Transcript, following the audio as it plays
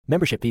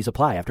Membership fees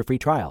apply after free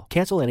trial.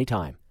 Cancel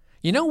anytime.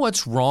 You know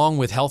what's wrong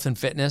with health and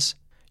fitness?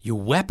 You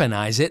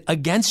weaponize it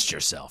against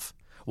yourself.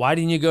 Why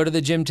didn't you go to the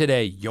gym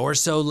today? You're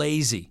so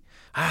lazy.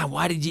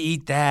 Why did you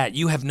eat that?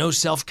 You have no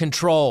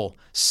self-control.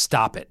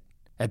 Stop it.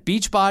 At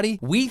Beachbody,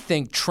 we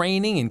think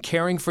training and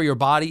caring for your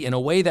body in a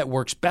way that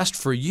works best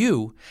for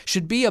you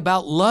should be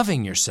about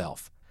loving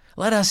yourself.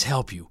 Let us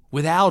help you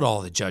without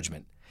all the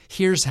judgment.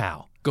 Here's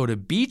how. Go to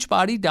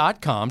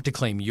beachbody.com to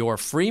claim your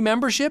free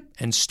membership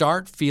and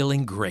start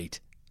feeling great.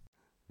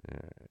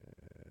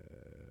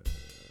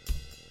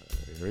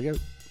 Here we go.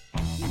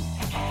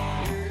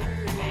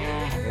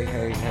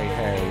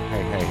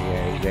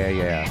 Hey,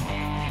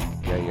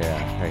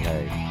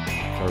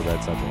 Cover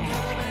that subject.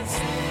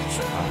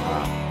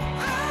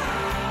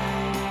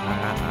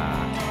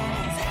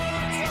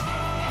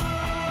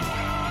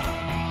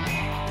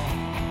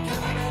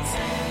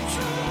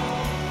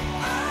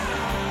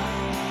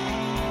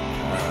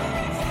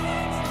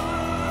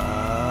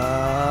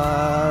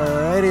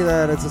 Alrighty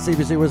then, it's the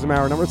CBC Wizdumb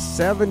Hour number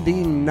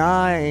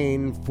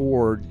 79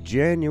 for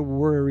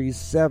January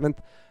 7th,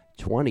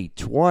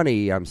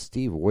 2020. I'm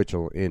Steve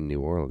Witchell in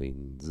New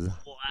Orleans.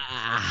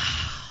 Wow,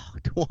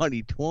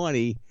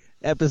 2020,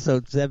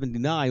 episode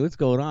 79. What's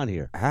going on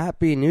here?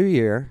 Happy New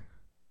Year.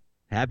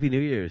 Happy New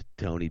Year,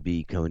 Tony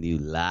B. coming to you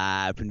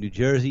live from New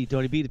Jersey.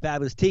 Tony B, the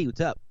Fabulous T. What's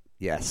up?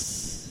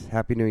 Yes.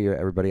 Happy New Year,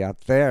 everybody out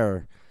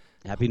there.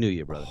 Happy New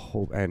Year, brother.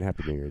 And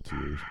Happy New Year to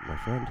you, my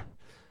friend.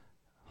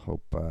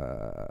 Hope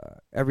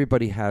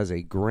everybody has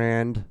a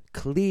grand,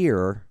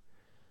 clear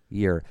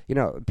year. You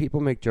know, people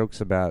make jokes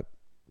about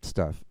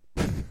stuff,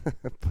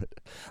 but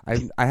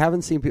I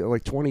haven't seen people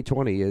like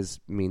 2020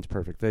 means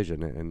perfect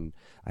vision, and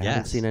I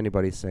haven't seen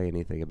anybody say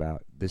anything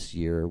about this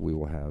year we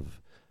will have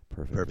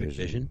perfect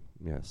vision.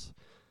 Yes.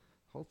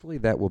 Hopefully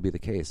that will be the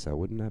case.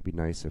 Wouldn't that be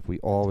nice if we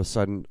all of a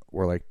sudden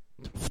were like,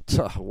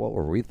 what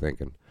were we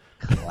thinking?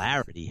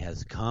 Clarity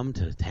has come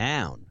to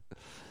town.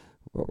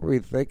 What were we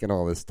thinking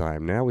all this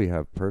time? Now we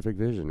have perfect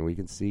vision. We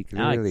can see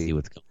clearly. Now I can see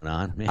what's going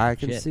on. Man, I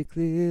can see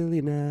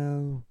clearly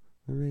now.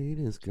 The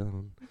rain is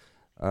gone.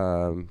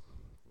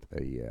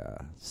 Yeah.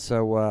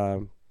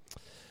 So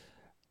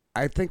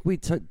I think we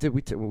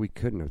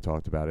couldn't have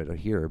talked about it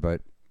here,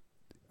 but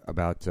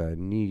about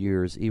New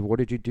Year's Eve. What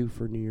did you do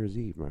for New Year's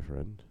Eve, my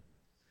friend?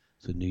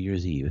 So New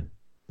Year's Eve,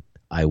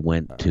 I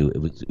went to.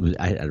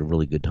 I had a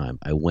really good time.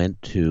 I went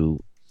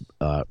to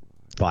 5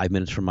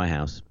 minutes from my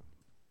house.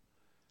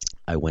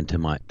 I went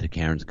to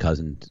Karen's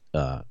cousin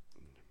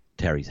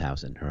Terry's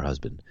house and her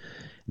husband,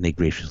 and they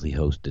graciously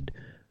hosted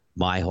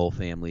my whole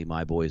family.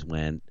 My boys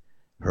went,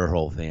 her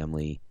whole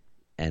family,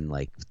 and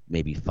like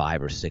maybe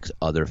 5 or 6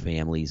 other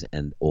families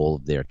and all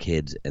of their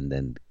kids, and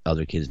then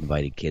other kids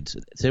invited kids.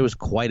 So there was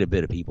quite a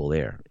bit of people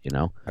there, you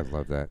know. I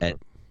love that.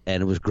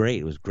 And it was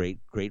great. It was great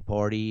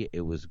party.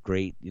 It was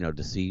great, you know,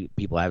 to see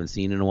people I haven't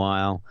seen in a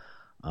while,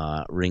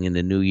 ringing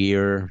the new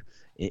year.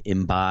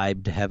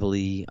 Imbibed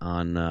heavily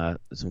on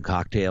some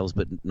cocktails,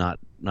 but not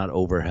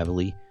over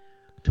heavily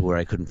to where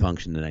I couldn't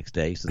function the next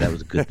day. So that was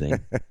a good thing.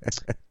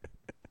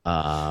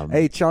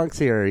 Hey, Chunk's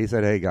here. He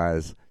said, "Hey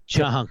guys,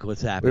 Chunk,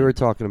 what's happening?" We were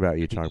talking about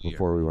you, Chunk,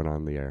 before we went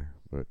on the air.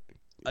 But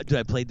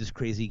I played this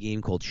crazy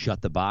game called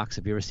Shut the Box.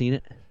 Have you ever seen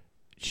it?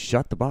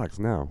 Shut the Box?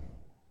 No.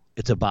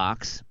 It's a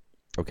box.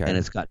 Okay. And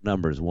it's got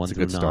numbers 1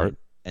 through 9. Start.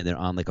 And they're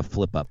on like a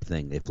flip-up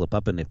thing. They flip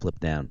up and they flip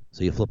down.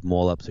 So you flip them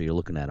all up, so you're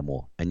looking at them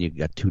all. And you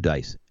got 2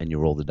 dice, and you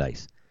roll the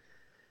dice.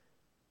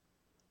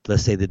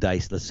 Let's say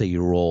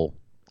you roll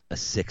a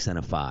 6 and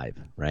a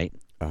 5, right?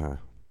 Uh-huh.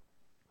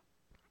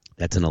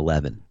 That's an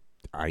 11.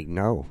 I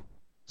know.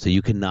 So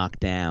you can knock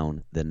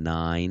down the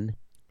 9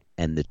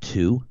 and the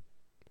 2.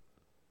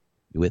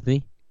 You with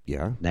me?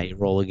 Yeah. Now you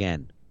roll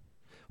again.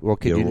 Well,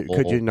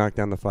 could you knock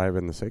down the 5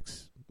 and the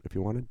 6 if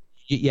you wanted?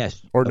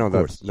 Yes. Or no,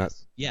 that's not.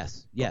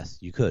 Yes,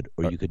 you could.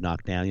 Or you could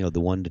knock down,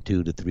 the 1, the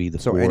 2, the 3, the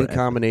 4. So any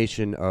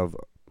combination of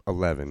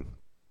 11.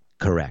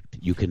 Correct.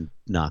 You can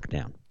knock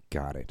down.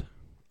 Got it.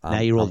 Now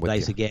you roll the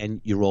dice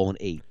again. You roll an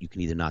 8. You can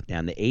either knock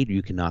down the 8 or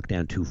you can knock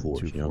down 2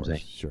 4s. You know what I'm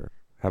saying? Sure.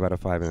 How about a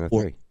 5 and a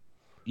 3?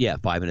 Yeah,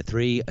 5 and a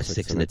 3, a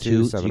 6 and a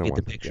 2. So you get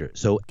the picture. Yeah.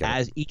 So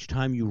each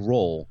time you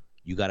roll,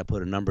 you got to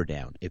put a number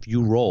down. If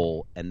you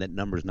roll and that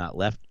number's not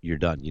left, you're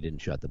done. You didn't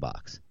shut the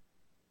box.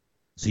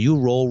 So you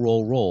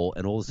roll,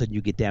 and all of a sudden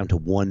you get down to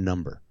 1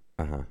 number.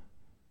 Uh-huh.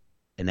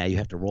 And now you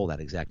have to roll that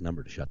exact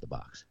number to shut the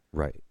box.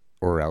 Right.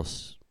 Or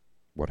else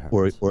what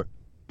happens? Or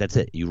that's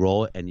it. You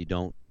roll it and you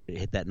don't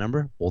hit that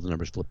number, all the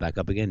numbers flip back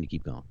up again, and you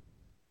keep going.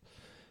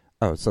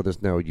 Oh, so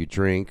there's no you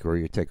drink or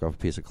you take off a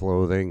piece of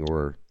clothing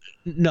or...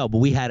 No, but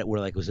we had it where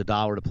like it was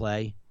 $1 to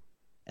play,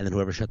 and then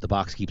whoever shut the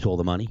box keeps all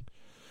the money.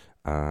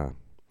 That's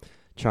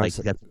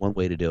one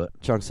way to do it.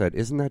 Chunk said,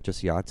 isn't that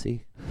just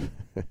Yahtzee?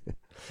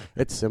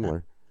 It's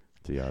similar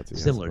to Yahtzee.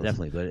 Similar,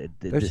 definitely, but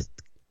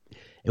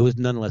it was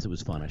nonetheless, it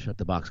was fun. I shut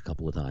the box a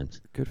couple of times.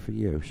 Good for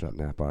you, shutting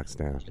that box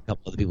down. A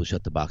couple other people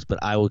shut the box, but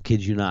I will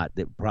kid you not,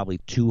 that probably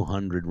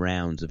 200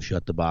 rounds of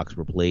shut the box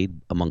were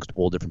played amongst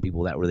all different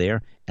people that were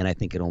there, and I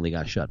think it only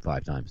got shut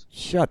 5 times.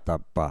 Shut the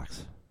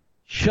box.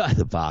 Shut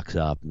the box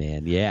up,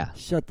 man. Yeah.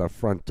 Shut the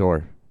front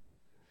door.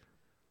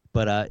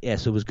 yeah,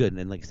 so it was good.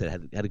 And like I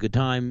said, had a good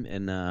time.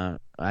 And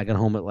I got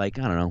home at like,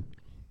 I don't know,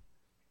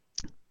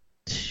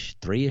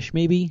 3-ish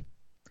maybe.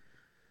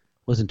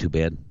 Wasn't too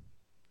bad.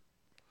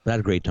 But I had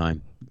a great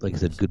time. Like I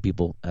said, good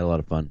people. Had a lot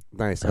of fun.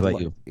 Nice. How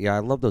about you? Yeah, I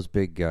love those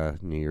big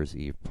New Year's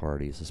Eve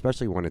parties,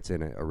 especially when it's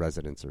in a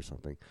residence or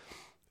something,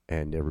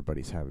 and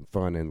everybody's having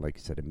fun and, like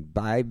you said,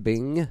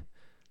 imbibing.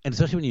 And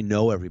especially when you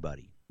know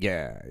everybody.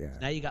 Yeah.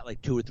 Now you got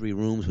like 2 or 3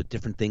 rooms with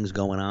different things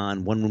going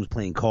on. One room's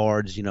playing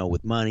cards,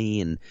 with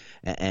money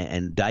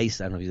and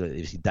dice. I don't know if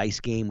you see dice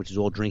game, which is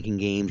all drinking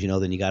games.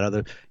 Then you got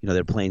other,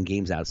 they're playing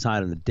games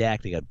outside on the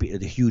deck. They got the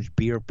huge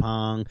beer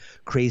pong,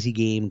 crazy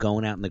game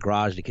going out in the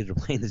garage. The kids are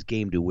playing this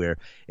game where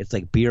it's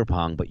like beer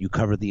pong, but you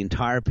cover the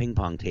entire ping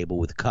pong table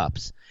with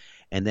cups,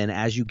 and then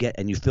as you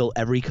fill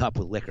every cup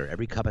with liquor.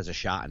 Every cup has a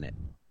shot in it.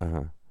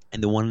 Uh-huh.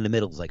 And the one in the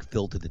middle is like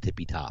filled to the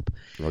tippy top.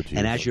 Oh, geez.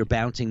 And as you're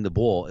bouncing the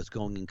ball, it's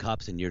going in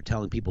cups, and you're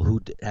telling people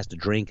who has to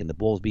drink, and the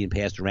ball's being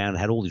passed around. It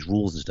had all these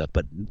rules and stuff.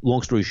 But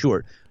long story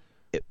short,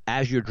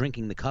 as you're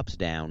drinking the cups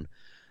down,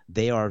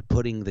 they are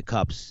putting the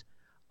cups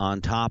on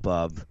top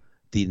of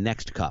the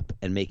next cup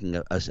and making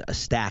a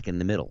stack in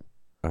the middle.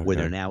 Okay. Where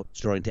they're now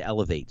starting to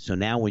elevate. So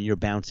now when you're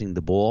bouncing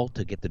the ball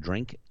to get the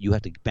drink, you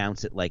have to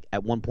bounce it like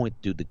at one point,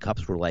 dude, the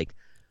cups were like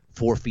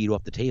 4 feet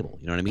off the table.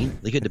 You know what I mean?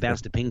 Like you had to bounce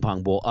the ping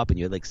pong ball up, and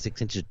you had like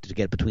 6 inches to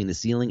get between the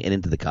ceiling and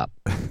into the cup.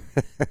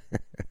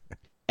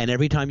 And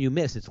every time you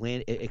miss,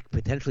 it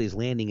potentially is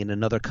landing in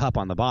another cup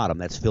on the bottom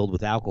that's filled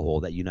with alcohol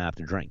that you now have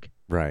to drink.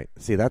 Right.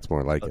 See, that's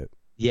more like it.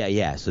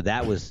 Yeah. So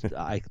that was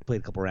I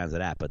played a couple rounds of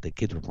that, but the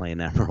kids were playing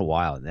that for a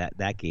while, and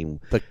that game.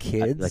 The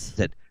kids? Like I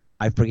said,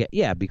 I forget.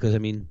 Yeah, because I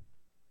mean,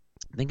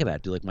 think about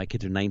it. Dude, like my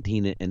kids are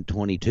 19 and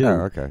 22. Oh,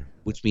 okay.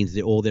 Which means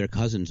that all their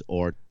cousins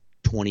are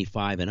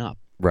 25 and up.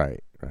 Right.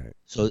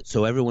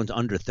 So everyone's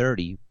under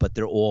 30, but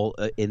they're all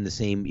in the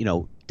same,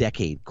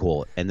 decade,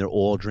 call it, and they're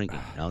all drinking,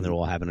 and they're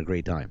all having a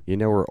great time.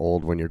 We're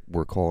old when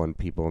we're calling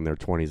people in their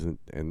 20s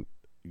and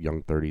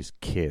young 30s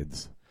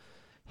kids.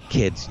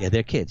 Kids, yeah,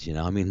 they're kids.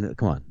 I mean,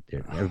 come on,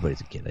 everybody's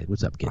a kid.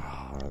 What's up, kid?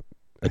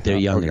 But they're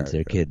youngins,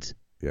 they're kids.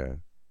 Yeah.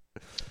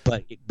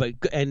 But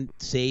and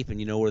safe, and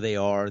you know where they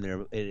are,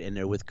 and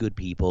they're with good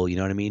people. You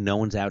know what I mean? No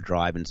one's out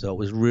driving, so it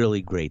was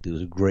really great. It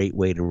was a great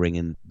way to ring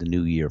in the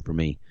new year for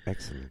me.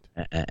 Excellent.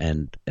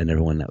 And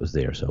everyone that was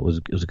there, so it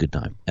was a good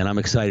time. And I'm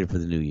excited for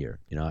the new year.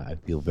 I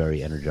feel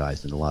very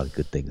energized, and a lot of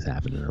good things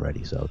happening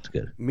already, so it's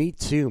good. Me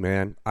too,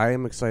 man. I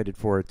am excited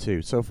for it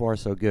too. So far,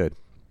 so good.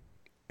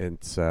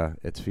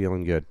 It's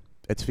feeling good.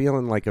 It's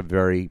feeling like a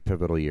very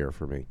pivotal year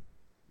for me.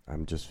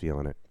 I'm just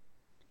feeling it.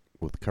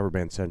 With Cover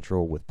Band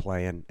Central, with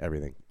playing,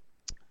 everything.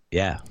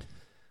 Yeah.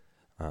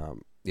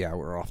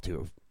 We're off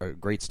to a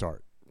great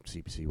start,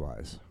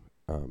 CBC-wise,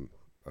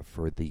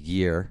 for the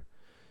year.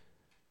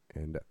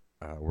 And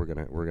we're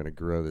gonna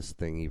grow this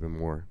thing even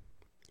more.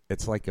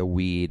 It's like a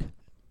weed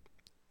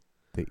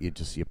that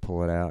you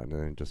pull it out and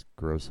then it just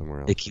grows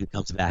somewhere else. It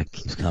comes back,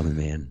 keeps coming,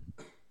 man.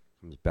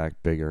 Comes back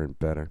bigger and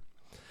better.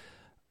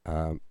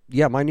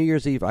 My New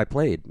Year's Eve I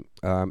played,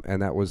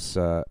 and that was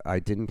I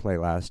didn't play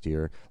last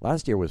year.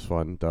 Last year was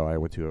fun, though. I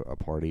went to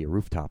a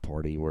rooftop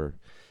party where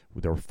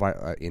there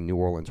were in New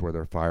Orleans, where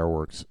there were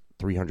fireworks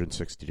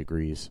 360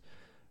 degrees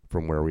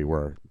from where we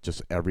were,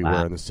 just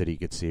everywhere in the city you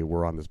could see.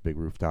 We're on this big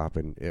rooftop,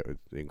 and it was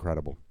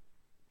incredible.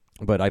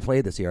 But I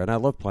played this year, and I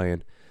love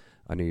playing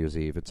on New Year's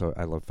Eve.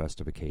 I love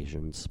festive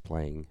occasions,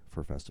 playing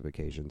for festive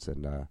occasions,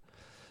 and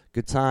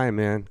good time,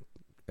 man.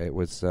 It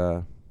was.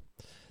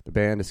 The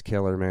band is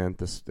killer, man.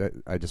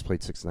 I just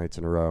played 6 nights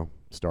in a row,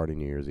 starting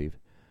New Year's Eve.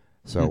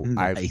 So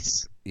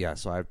nice.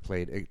 So I've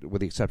played, with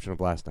the exception of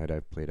last night,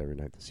 I've played every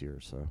night this year.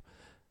 So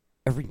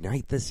every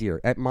night this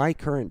year, at my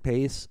current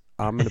pace,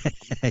 I'm gonna.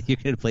 You're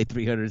gonna play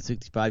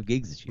 365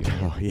 gigs this year.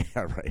 Oh yeah,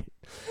 right.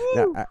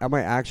 Now, at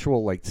my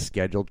actual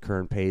scheduled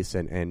current pace,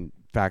 and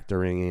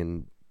factoring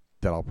in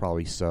that I'll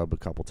probably sub a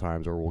couple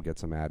times, or we'll get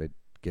some added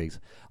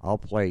gigs, I'll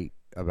play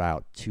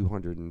about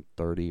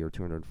 230 or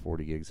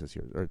 240 gigs this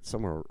year, or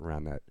somewhere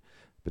around that,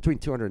 between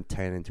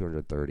 210 and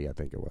 230, I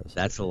think it was.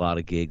 That's a lot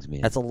of gigs,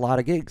 man. That's a lot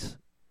of gigs.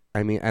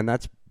 I mean, and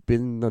that's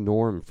been the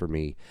norm for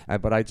me.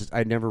 But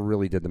I never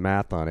really did the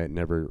math on it.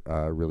 Never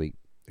really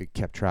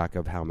kept track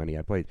of how many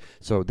I played.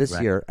 So this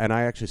year, and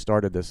I actually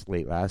started this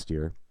late last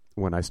year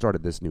when I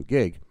started this new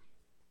gig.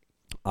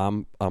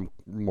 I'm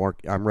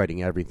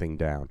writing everything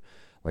down,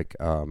 like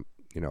how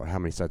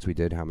many sets we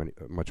did,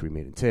 much we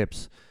made in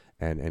tips,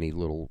 and any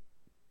little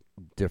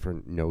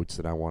different notes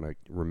that I want to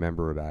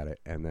remember about it,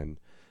 and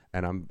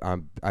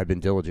I've been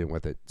diligent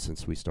with it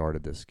since we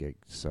started this gig.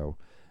 So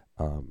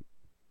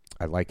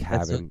I like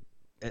having.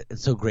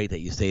 It's so great that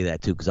you say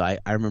that too, because I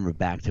remember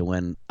back to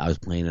when I was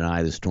playing in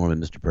Eye of the Storm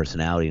and Mr.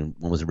 Personality, and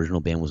one was the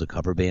original band was a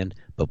cover band,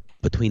 but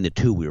between the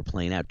two we were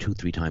playing out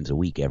 2-3 times a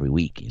week every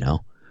week,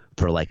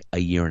 for like a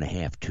year and a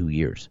half, 2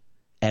 years,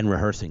 and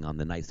rehearsing on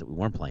the nights that we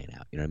weren't playing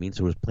out. You know what I mean?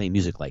 So we were playing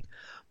music like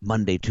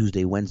Monday,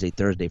 Tuesday, Wednesday,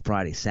 Thursday,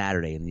 Friday,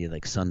 Saturday, and you had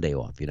like Sunday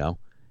off, and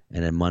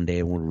then Monday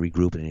everyone would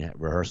regroup and have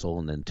rehearsal,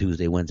 and then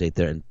Tuesday, Wednesday,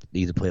 and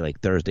either play like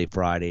Thursday,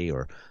 Friday,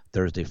 or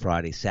Thursday,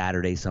 Friday,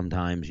 Saturday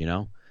sometimes,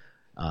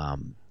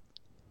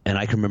 And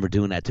I can remember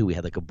doing that too. We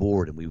had like a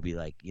board, and we would be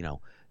like,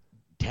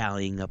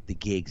 tallying up the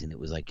gigs, and it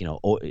was like,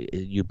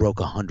 you broke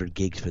 100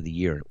 gigs for the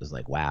year, and it was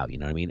like, wow, you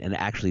know what I mean? And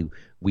actually,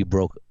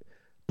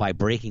 by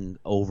breaking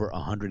over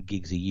 100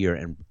 gigs a year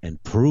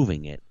and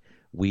proving it,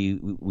 we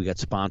got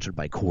sponsored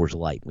by Coors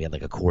Light. We had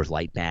like a Coors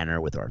Light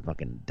banner with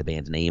the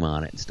band's name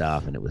on it and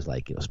stuff, and it was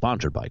like,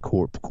 sponsored by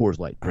Coors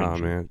Light. Oh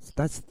man,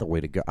 that's the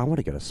way to go. I want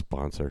to get a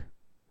sponsor.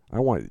 I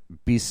want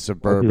Beast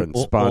Suburban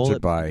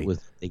sponsored by.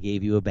 They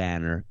gave you a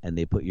banner and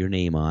they put your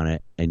name on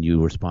it, and you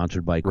were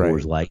sponsored by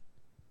Coors Light,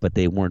 but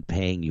they weren't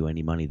paying you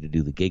any money to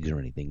do the gigs or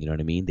anything. You know what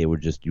I mean?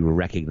 You were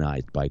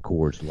recognized by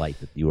Coors Light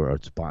that you were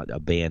a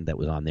band that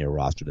was on their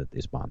roster that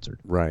they sponsored.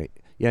 Right.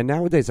 Yeah.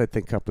 Nowadays, I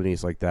think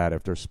companies like that,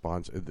 if they're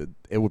sponsored,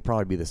 it would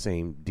probably be the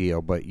same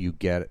deal, but you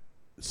get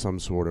some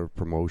sort of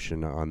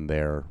promotion on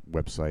their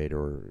website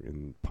or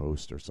in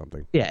post or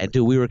something. Yeah, and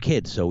dude, we were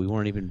kids, so we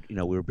weren't even,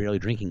 we were barely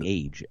drinking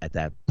age at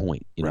that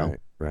point. Right.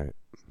 It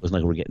wasn't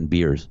like we were getting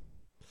beers.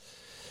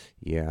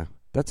 Yeah,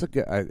 that's a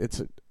good.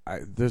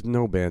 There's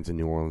no bands in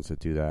New Orleans that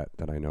do that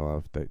I know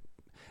of.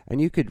 And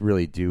you could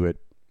really do it.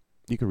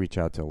 You could reach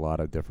out to a lot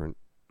of different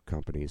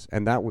companies,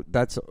 and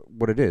that's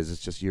what it is.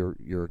 It's just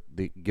you're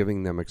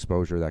giving them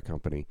exposure to that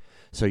company.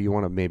 So you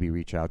want to maybe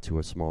reach out to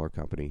a smaller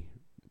company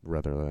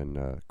rather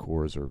than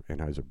Coors or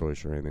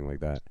Anheuser-Busch or anything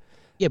like that.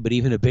 Yeah, but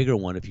even a bigger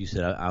one, if you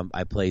said,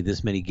 I play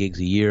this many gigs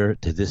a year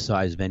to this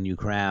size venue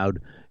crowd,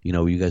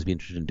 will you guys be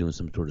interested in doing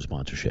some sort of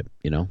sponsorship,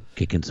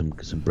 kick in some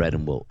bread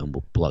and we'll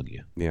plug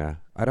you. Yeah,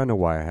 I don't know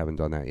why I haven't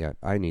done that yet.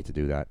 I need to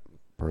do that,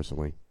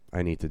 personally.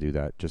 I need to do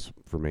that just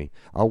for me.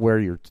 I'll wear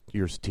your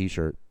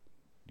T-shirt.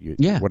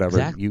 Whatever,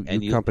 exactly.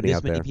 you company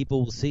out there. This many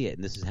people will see it,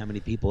 and this is how many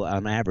people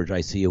on average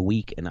I see a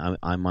week, and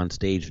I'm on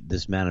stage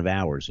this amount of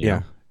hours. You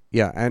know?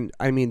 Yeah, and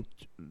I mean,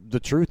 the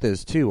truth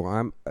is too,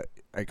 I'm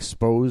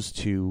exposed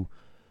to.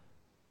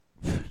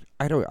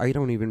 I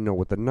don't even know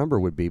what the number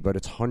would be, but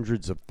it's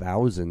hundreds of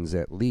thousands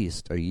at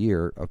least a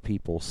year of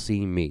people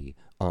see me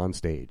on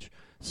stage.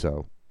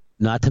 So,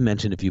 not to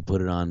mention if you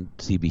put it on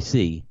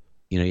CBC,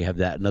 you have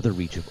that another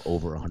reach of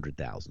over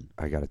 100,000.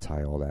 I got to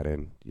tie all that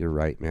in. You're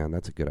right, man.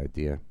 That's a good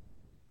idea.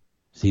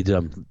 See,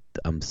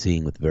 I'm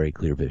seeing with very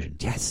clear vision.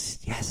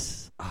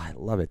 Yes. Oh, I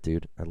love it,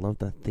 dude. I love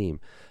that theme.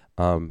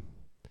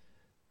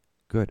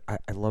 Good. I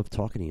love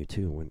talking to you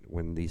too.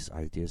 When these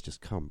ideas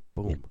just come,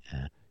 boom.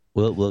 Yeah.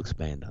 We'll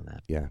expand on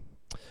that. Yeah,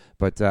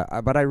 but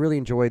I really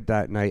enjoyed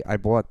that night. I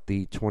bought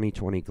the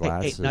 2020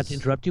 glasses. Hey, not to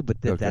interrupt you, but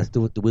that's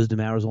what the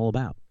Wizdumb Hour is all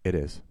about. It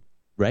is,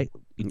 right?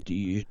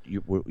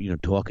 You're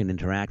talking,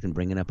 interacting,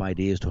 bringing up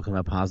ideas, talking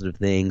about positive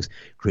things,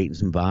 creating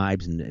some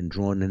vibes, and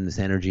drawing in this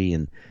energy,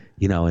 and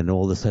and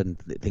all of a sudden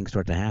things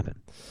start to happen.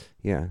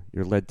 Yeah,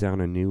 you're led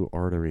down a new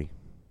artery.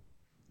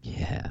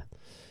 Yeah.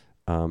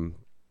 You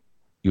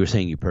were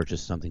saying you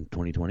purchased something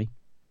 2020?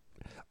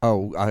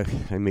 Oh, I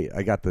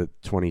got the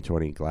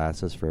 2020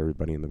 glasses for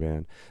everybody in the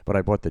band, but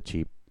I bought the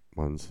cheap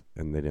ones,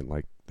 and they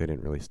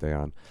didn't really stay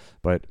on.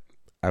 But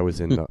I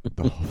was in the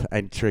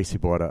and Tracy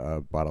bought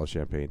a bottle of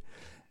champagne,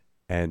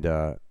 and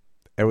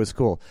it was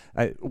cool.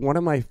 One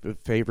of my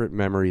favorite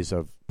memories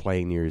of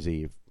playing New Year's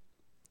Eve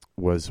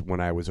was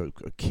when I was a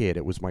kid.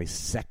 It was my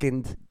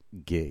second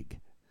gig.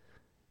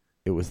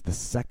 It was the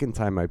second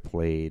time I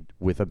played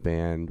with a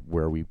band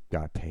where we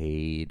got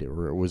paid,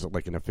 or it was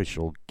like an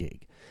official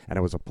gig. And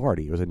it was a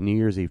party. It was a New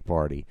Year's Eve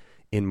party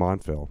in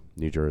Montville,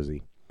 New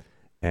Jersey.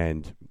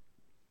 And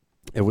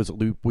it was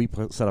we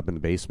set up in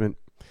the basement,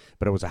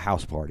 but it was a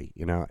house party,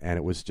 and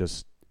it was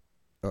just,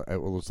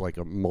 it was like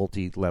a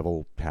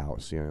multi-level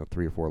house,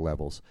 3 or 4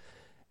 levels,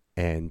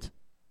 and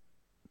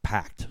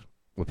packed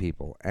with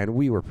people. And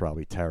we were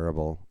probably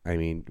terrible. I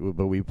mean,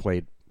 but we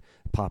played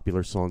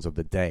popular songs of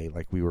the day,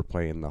 like we were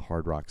playing the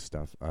hard rock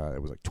stuff.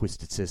 It was like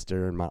Twisted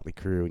Sister and Motley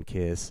Crue and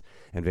Kiss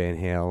and Van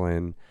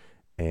Halen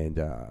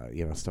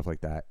and stuff like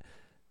that.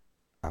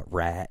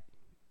 Rat.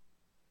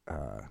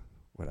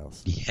 What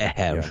else?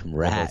 Yeah,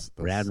 Rat.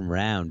 Round and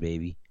round,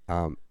 baby.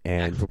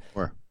 And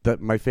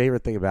my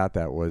favorite thing about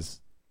that was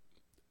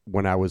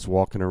when I was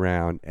walking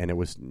around and it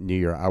was New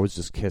Year, I was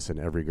just kissing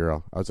every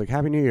girl. I was like,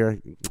 Happy New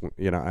Year,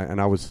 and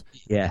I was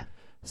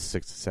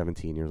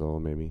 17 years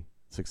old, maybe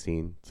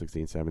 16,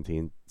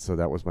 17. So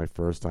that was my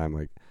first time,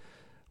 like,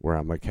 where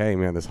I'm like, hey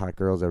man, there's hot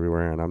girls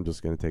everywhere, and I'm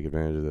just gonna take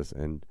advantage of this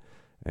and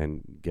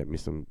get me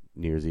some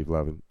New Year's Eve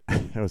loving.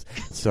 That was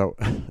so.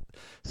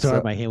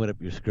 Sorry, my hand went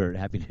up your skirt.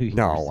 Happy New Year.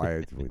 No,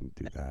 I wouldn't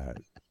do that.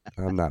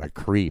 I'm not a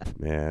creep,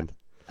 man.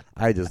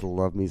 I just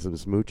love me some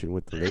smooching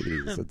with the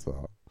ladies. That's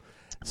all.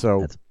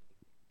 So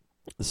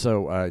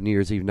New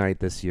Year's Eve night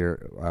this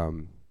year,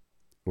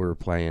 we were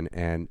playing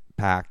and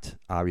packed.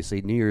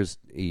 Obviously, New Year's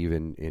Eve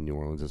in New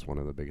Orleans is one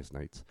of the biggest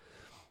nights,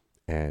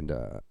 and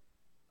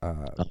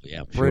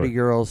pretty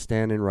girls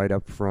standing right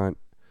up front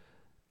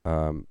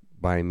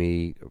by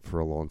me for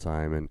a long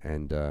time,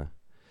 and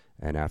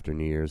after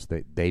New Year's,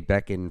 they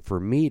beckoned for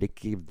me to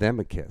give them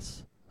a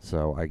kiss.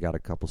 So I got a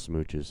couple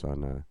smooches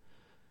on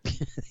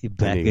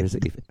New Year's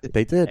Eve.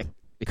 They did.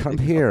 Come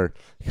here.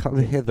 Come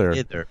hither.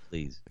 Hither,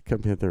 please.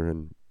 Come hither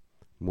and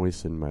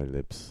moisten my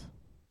lips.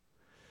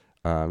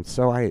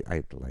 So I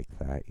like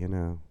that,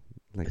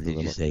 like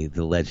Did you say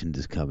the legend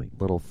is coming?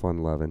 little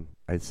fun loving.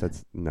 I said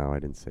no, I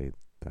didn't say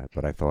that,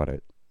 but I thought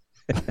it.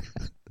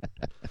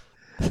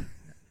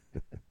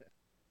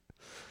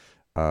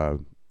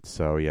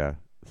 So yeah,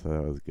 so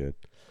that was good,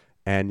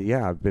 and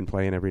yeah, I've been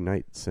playing every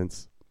night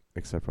since,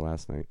 except for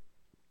last night.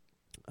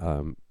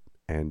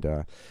 And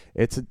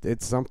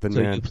it's something,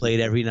 So man. you played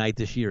every night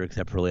this year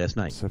except for last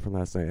night. Except for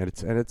last night,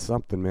 and it's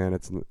something, man.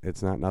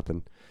 It's not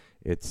nothing.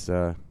 It's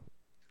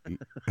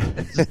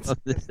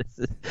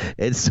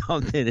It's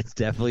something. It's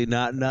definitely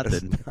not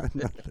nothing. It's not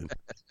nothing.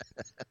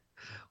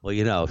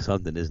 Well,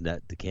 something is not.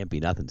 It can't be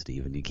nothing,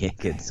 Stephen. You can't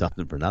get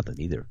something for nothing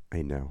either.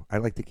 I know. I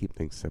like to keep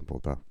things simple,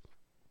 though.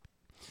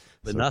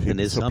 But nothing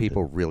is so something.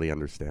 people really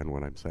understand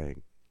what I'm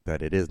saying.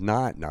 That it is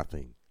not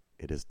nothing.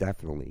 It is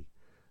definitely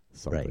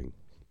something.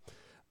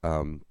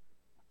 Right.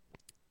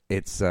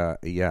 It's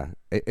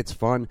it's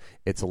fun.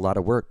 It's a lot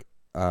of work.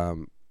 I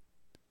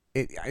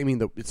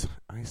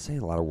say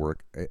a lot of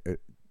work.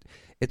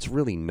 It's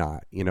really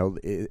not.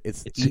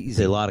 It's easy. It's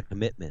a lot of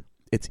commitment.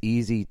 It's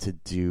easy to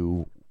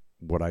do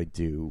what I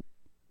do.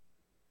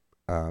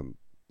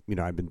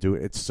 I've been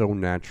doing. It's so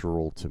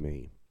natural to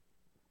me.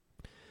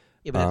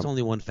 Yeah, but that's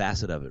only one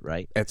facet of it,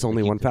 right? It's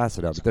only one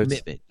facet of it.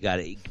 Commitment. You got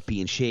to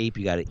be in shape.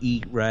 You got to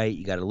eat right.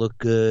 You got to look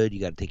good. You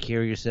got to take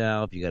care of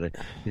yourself. You got to,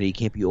 you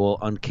can't be all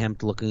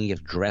unkempt looking. You have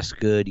to dress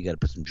good. You got to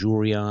put some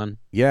jewelry on.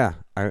 Yeah,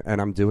 and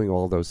I'm doing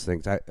all those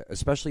things.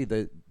 Especially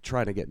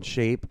trying to get in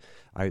shape.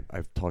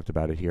 I've talked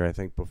about it here, I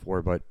think,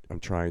 before, but I'm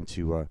trying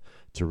to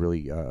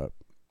really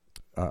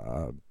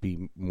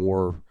be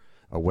more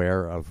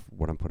aware of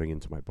what I'm putting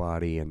into my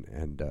body and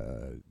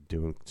I'm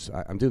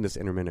doing this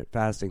intermittent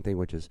fasting thing,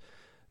 which is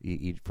you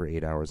eat for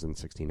 8 hours and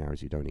 16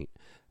 hours you don't eat.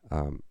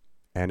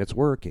 And it's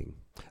working.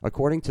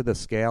 According to the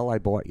scale I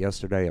bought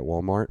yesterday at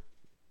Walmart,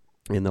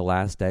 in the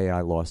last day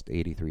I lost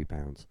 83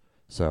 pounds.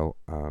 So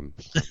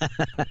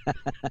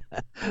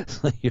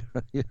you're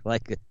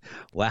like,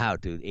 wow,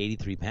 dude,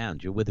 83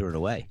 pounds. You're withering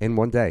away. In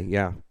one day,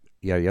 yeah.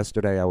 Yeah,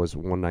 yesterday I was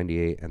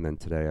 198, and then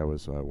today I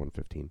was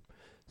 115.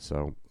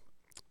 So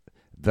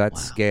that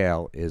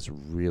scale is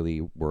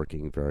really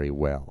working very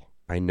well.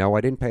 I know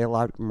I didn't pay a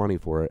lot of money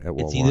for it at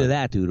Walmart. It's either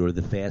that, dude, or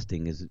the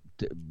fasting is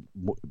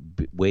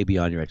way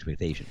beyond your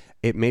expectation.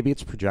 Maybe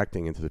it's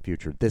projecting into the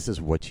future. This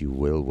is what you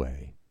will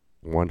weigh.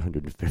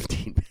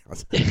 115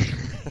 pounds.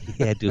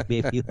 Yeah, dude,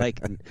 maybe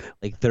like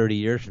 30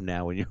 years from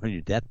now when you're on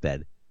your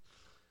deathbed.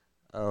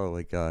 Oh,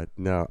 my God.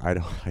 No, I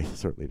don't. I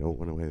certainly don't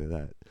want to weigh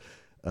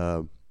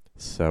that.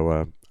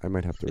 So I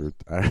might have to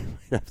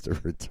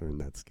return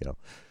that scale.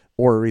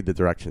 Or read the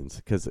directions,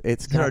 because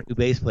it's got our new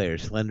bass player,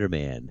 Slender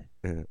Man.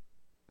 Yeah.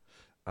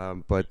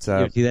 You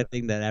ever see that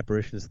thing, that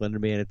apparition of Slender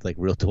Man? It's like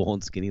real tall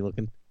and skinny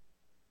looking.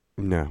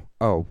 No.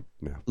 Oh,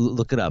 no.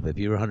 Look it up. If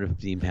you're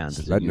 115 pounds,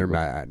 Slender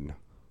Man.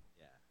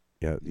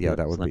 Yeah.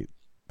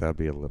 That'd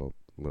be a little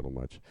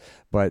much,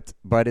 but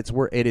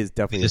it is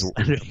definitely.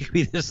 It could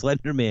be the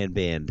Slender Man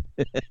band,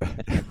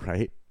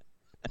 right?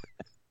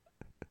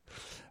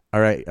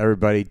 All right,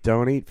 everybody,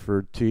 don't eat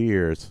for 2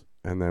 years.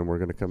 And then we're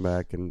going to come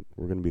back and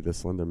we're going to be the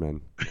Slender Men.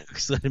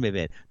 Slender Man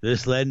Band. The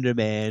Slender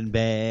Man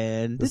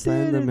Band. The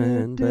Slender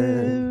Man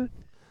Band.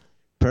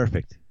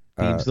 Perfect.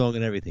 Theme song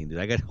and everything, dude.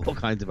 I got all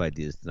kinds of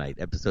ideas tonight.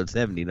 Episode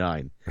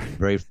 79.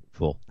 Very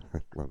full.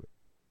 Love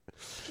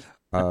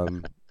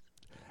it.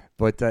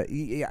 But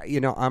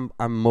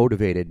I'm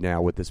motivated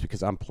now with this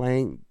because I'm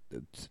playing.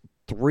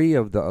 3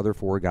 of the other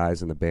 4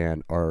 guys in the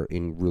band are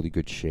in really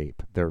good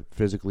shape. They're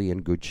physically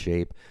in good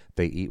shape.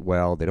 They eat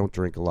well. They don't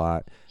drink a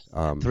lot.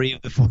 3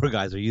 of the 4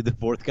 guys. Are you the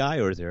 4th guy,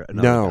 or is there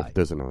another guy? No,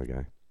 there's another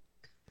guy.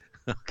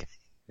 Okay.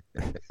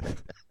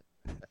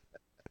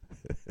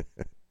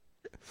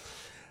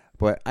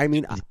 But I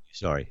mean,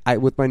 sorry.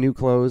 With my new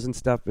clothes and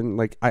stuff, and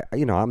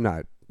I'm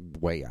not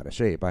way out of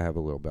shape. I have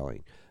a little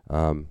belly,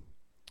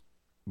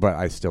 but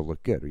I still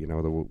look good.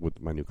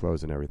 With my new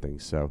clothes and everything.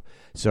 So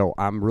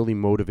I'm really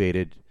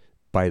motivated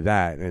by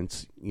that,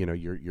 and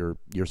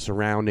your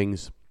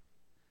surroundings,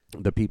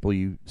 the people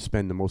you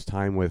spend the most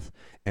time with,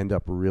 end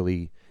up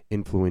really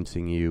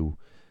influencing you,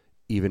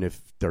 even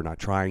if they're not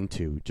trying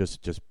to,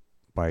 just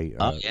by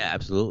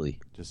absolutely,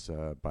 just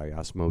by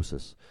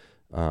osmosis.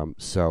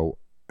 So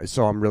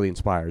I'm really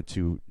inspired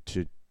to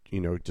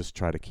just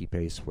try to keep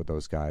pace with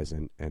those guys,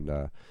 and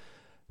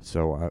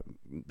so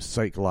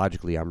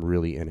psychologically I'm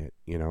really in it,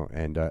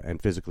 and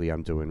physically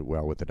I'm doing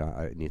well with it.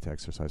 I need to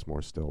exercise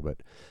more still,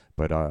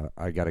 but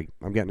I'm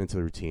getting into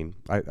the routine.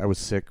 I was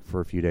sick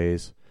for a few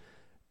days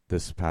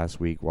this past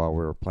week while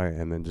we were playing,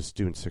 and then just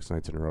doing 6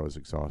 nights in a row is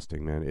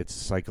exhausting, man. It's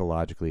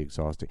psychologically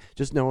exhausting.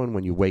 Just knowing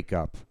when you wake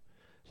up,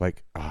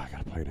 like, I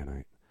gotta play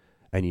tonight,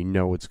 and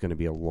it's going to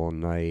be a long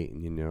night,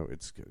 and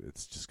it's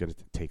just going to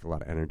take a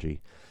lot of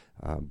energy.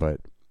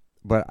 But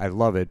I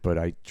love it, but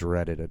I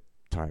dread it at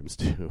times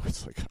too.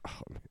 It's like,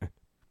 oh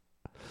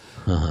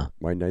man,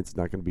 my night's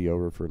not going to be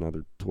over for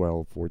another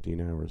 12,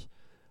 14 hours.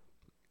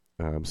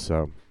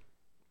 So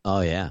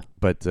Oh yeah.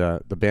 But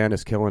the band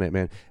is killing it,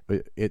 man.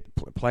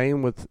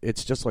 Playing with,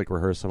 it's just like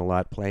rehearsing a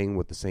lot. Playing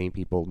with the same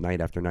people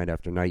night after night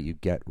after night, you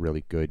get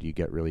really good. You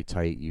get really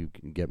tight. You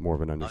can get more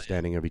of an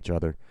understanding of each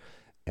other.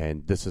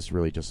 And this is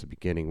really just the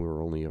beginning. We were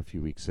only a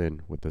few weeks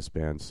in with this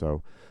band,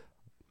 so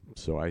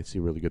I see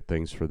really good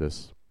things for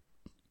this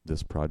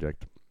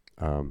project.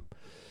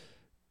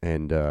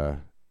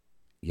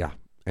 Yeah.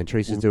 And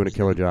Tracy's doing a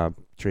killer job.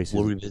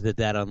 We'll revisit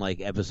that on like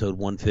episode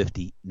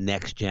 150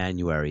 next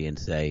January and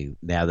say,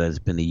 now that it's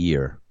been a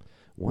year,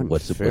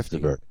 what's the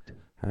verdict?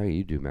 How do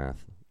you do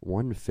math?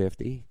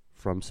 150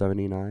 from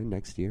 79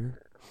 next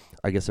year?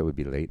 I guess it would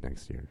be late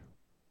next year.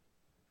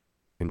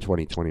 In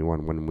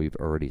 2021, when we've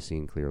already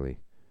seen clearly.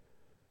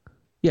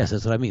 Yes,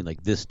 that's what I mean.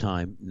 Like this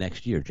time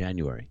next year,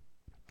 January.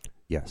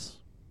 Yes.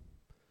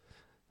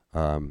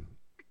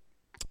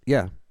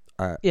 Yeah.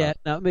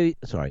 No, maybe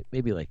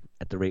like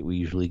at the rate we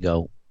usually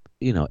go,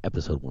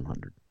 episode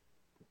 100.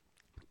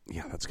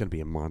 Yeah, that's going to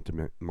be a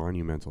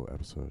monumental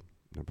episode,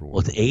 number one.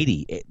 Well, it's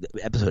 80,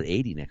 episode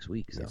 80 next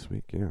week. So. Next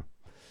week, yeah.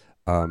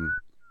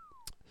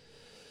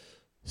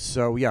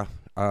 So, yeah,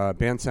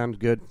 band sounded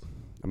good.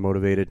 I'm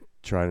motivated,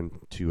 trying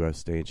to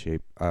stay in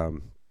shape.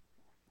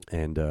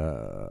 And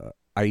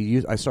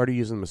I started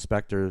using the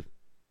Spectre,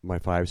 my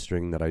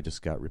 5-string that I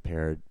just got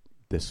repaired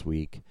this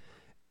week.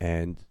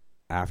 And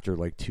after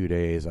like 2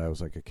 days, I was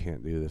like, I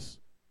can't do this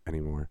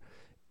anymore.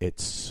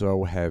 It's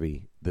so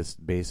heavy. This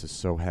bass is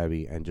so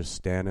heavy, and just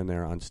standing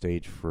there on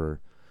stage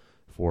for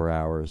 4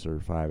 hours or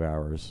 5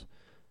 hours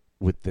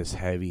with this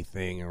heavy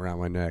thing around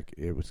my neck,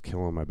 it was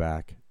killing my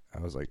back. I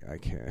was like, I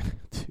can't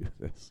do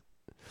this.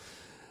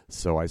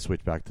 So I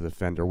switched back to the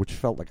Fender, which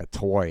felt like a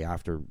toy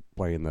after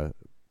playing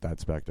that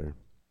Spectre.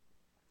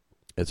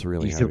 It's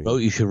really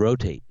heavy. You should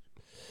rotate.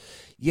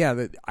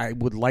 Yeah, I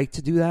would like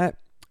to do that.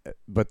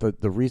 But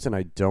the reason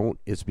I don't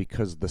is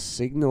because the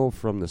signal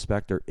from the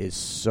Spectre is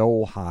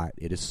so hot.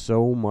 It is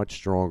so much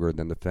stronger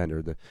than the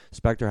Fender. The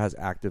Spectre has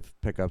active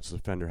pickups. The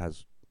Fender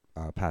has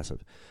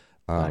passive.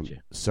 Gotcha.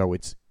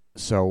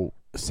 So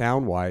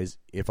sound wise,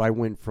 if I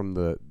went from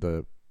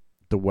the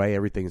way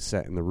everything's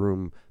set in the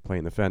room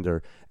playing the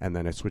Fender, and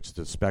then I switch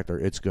to the Spectre,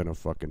 it's gonna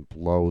fucking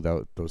blow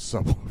those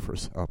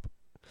subwoofers up.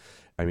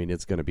 I mean,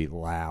 it's gonna be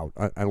loud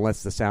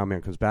unless the sound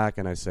man comes back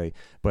and I say,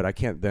 but I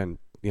can't then.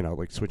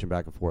 Like switching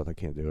back and forth, I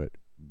can't do it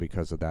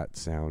because of that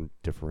sound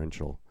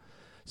differential.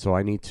 So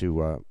I need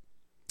to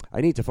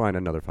find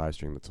another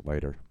 5-string that's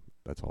lighter.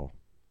 That's all.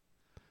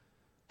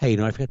 Hey,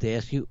 I forgot to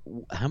ask you,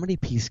 how many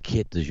piece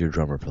kit does your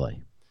drummer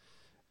play?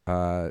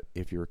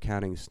 If you're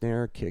counting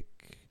snare, kick,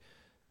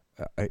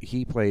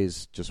 he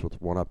plays just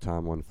with one up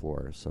tom, one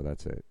floor. So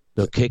that's it.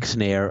 So kick,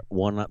 snare,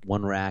 one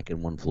rack,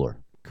 and one floor.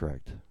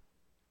 Correct.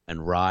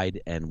 And ride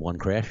and one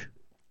crash.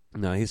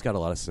 No, he's got a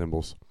lot of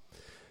cymbals.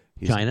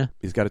 China?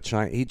 He's got a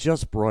China. He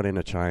just brought in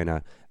a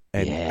China.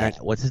 And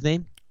what's his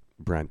name?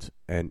 Brent.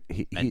 And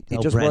he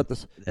just brought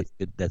this. That's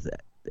good. That's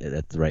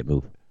the right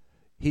move.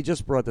 He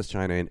just brought this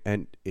China in,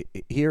 and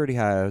he already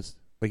has,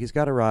 like, he's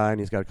got a ride, and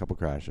he's got a couple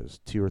crashes,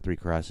 2 or 3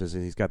 crashes,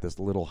 and he's got this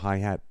little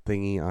hi-hat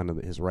thingy on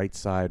his right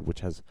side, which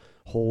has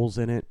holes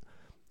in it.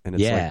 And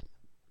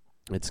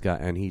it's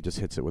and he just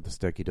hits it with a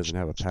stick. He doesn't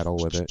have a pedal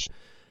with it.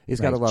 He's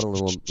got a lot of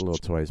little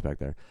toys back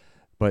there.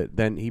 But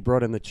then he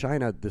brought in the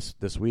China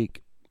this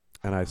week.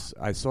 And I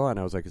saw it, and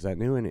I was like, is that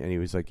new? And he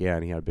was like, yeah,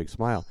 and he had a big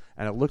smile.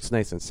 And it looks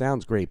nice and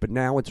sounds great, but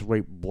now it's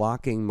right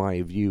blocking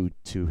my view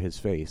to his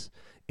face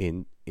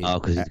because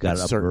he's got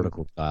a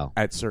vertical style.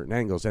 At certain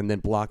angles, and then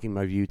blocking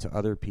my view to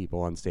other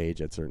people on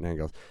stage at certain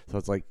angles. So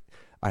it's like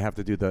I have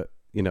to do the,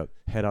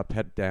 head up,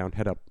 head down,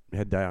 head up,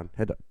 head down,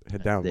 head up,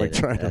 head down, like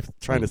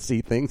trying to see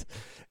things.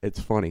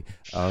 It's funny.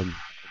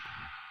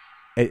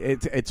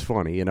 It's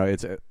funny,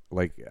 it's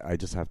like I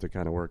just have to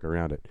kind of work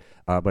around it.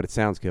 But it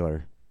sounds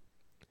killer.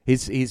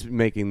 He's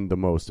making the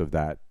most of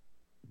that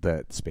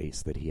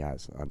space that he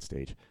has on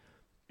stage.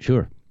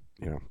 Sure.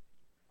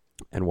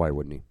 And why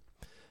wouldn't he?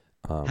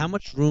 How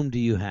much room do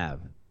you have?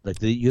 Like,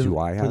 does he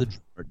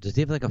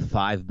have like a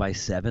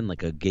 5x7,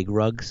 like a gig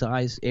rug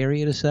size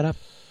area to set up?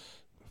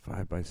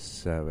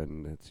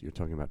 5x7. You're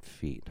talking about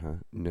feet, huh?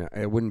 No,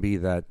 it wouldn't be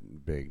that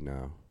big.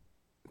 No,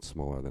 it's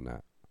smaller than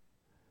that.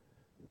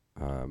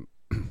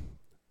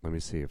 Let me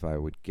see. If I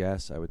would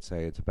guess, I would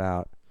say it's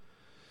about.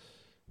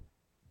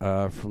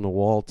 From the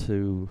wall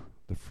to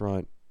the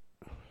front,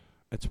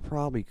 it's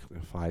probably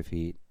 5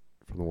 feet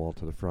from the wall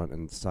to the front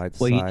and side to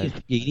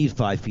side. You need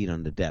 5 feet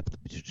on the depth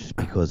just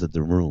because of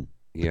the room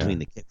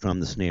between from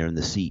the snare and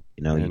the seat.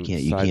 You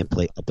can't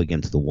play up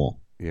against the wall.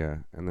 Yeah,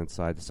 and then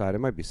side to side, it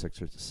might be 6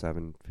 or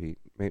 7 feet.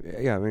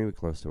 Maybe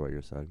close to what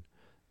you said.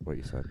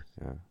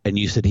 Yeah. And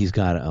you said he's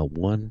got a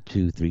 1,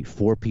 2, 3,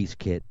 4-piece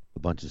kit, a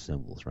bunch of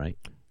cymbals, right?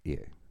 Yeah.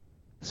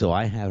 So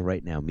I have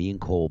right now, me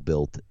and Cole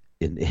built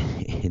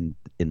in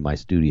my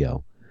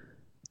studio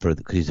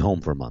because he's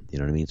home for a month. You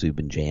know what I mean? So we've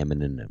been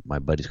jamming, and my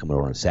buddy's coming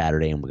over on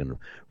Saturday, and we're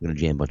gonna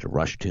jam a bunch of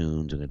Rush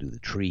tunes. We're gonna do the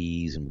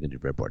Trees, and we're gonna do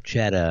Red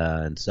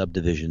Barchetta and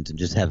Subdivisions, and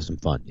just have some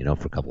fun,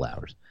 for a couple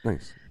hours.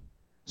 Nice.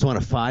 So on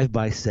a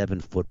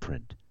 5x7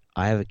 footprint,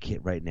 I have a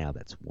kit right now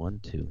that's 1,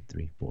 2,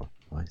 3, 4,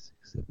 5,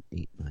 6, 7,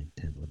 8, 9,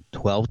 10, 11,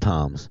 12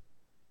 toms,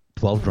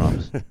 12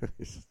 drums,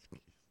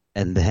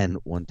 and then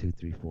 1, 2,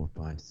 3, 4,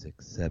 5,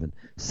 6,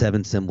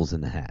 7 cymbals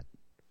in the hat.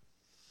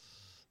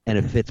 And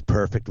it fits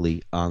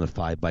perfectly on a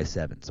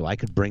 5x7. So I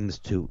could bring this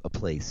to a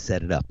place,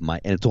 set it up, and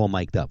it's all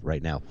mic'd up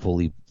right now,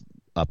 fully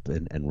up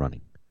and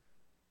running.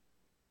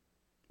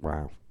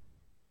 Wow.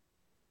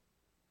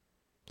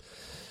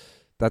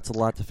 That's a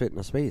lot to fit in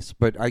a space.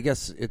 But I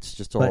guess it's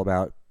just all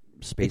about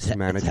space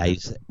management.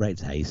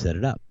 It's how you set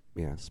it up.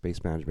 Yeah,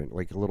 space management.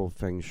 Like a little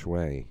feng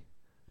shui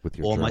with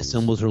your All drums. my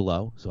cymbals are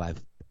low, so I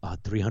have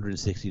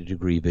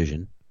 360-degree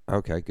vision.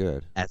 Okay,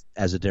 good.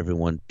 As it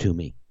everyone to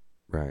me.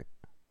 Right.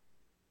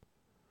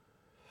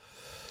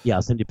 Yeah,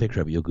 I'll send you a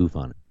picture of it. You'll goof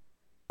on it.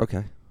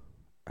 Okay.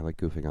 I like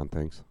goofing on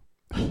things.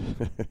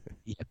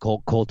 Yeah,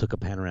 Cole took a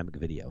panoramic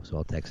video, so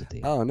I'll text it to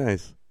you. Oh,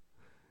 nice.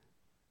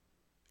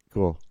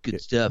 Cool.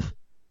 Good stuff.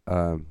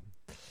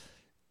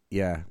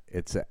 Yeah,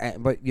 it's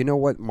but you know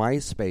what? My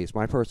space,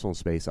 my personal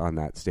space on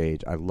that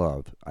stage, I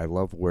love. I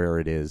love where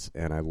it is,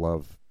 and I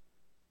love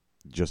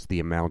just the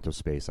amount of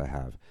space I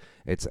have.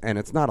 It's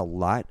not a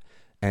lot,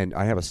 and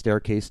I have a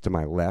staircase to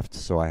my left,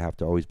 so I have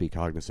to always be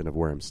cognizant of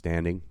where I'm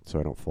standing so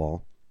I don't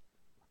fall.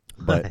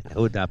 But that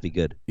would not be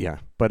good. Yeah,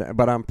 but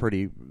I'm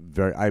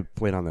I've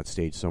played on that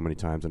stage so many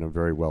times, and I'm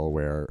very well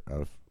aware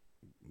of,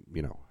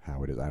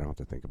 how it is. I don't have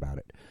to think about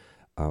it.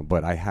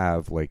 But I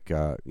have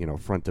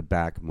front to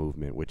back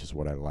movement, which is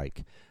what I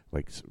like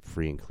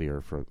free and clear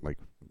for like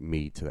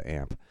me to the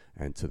amp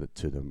and to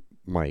the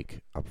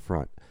mic up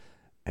front,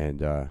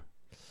 and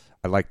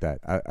I like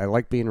that. I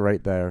like being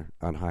right there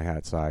on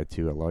hi-hat side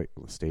too. I like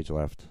stage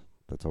left.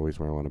 That's always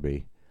where I want to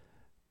be.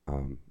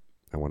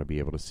 I want to be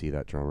able to see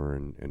that drummer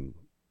and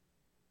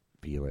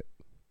feel it.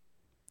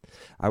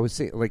 I would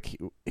say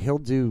he'll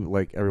do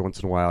every once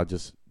in a while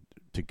just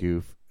to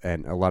goof.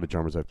 And a lot of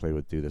drummers I've played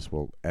with do this.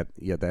 Will at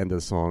the end of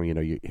the song,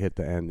 you hit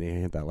the end, you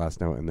hit that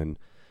last note, and then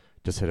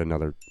just hit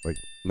another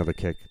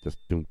kick, just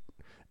doom.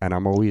 And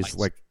I'm always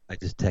I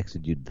just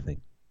texted you the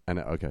thing. And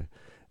okay,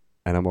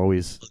 and I'm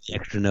always the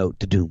extra note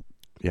to doom.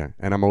 Yeah,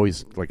 and I'm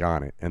always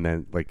on it, and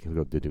then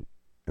he'll go do,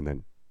 and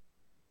then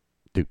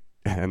do,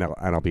 and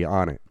I'll be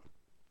on it,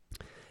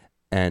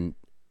 and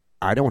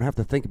I don't have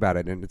to think about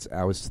it. And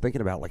I was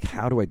thinking about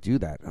how do I do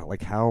that?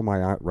 How am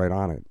I right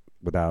on it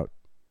without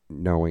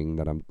knowing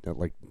that I'm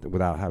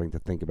without having to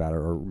think about it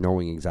or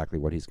knowing exactly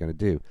what he's going to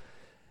do.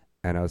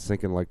 And I was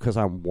thinking because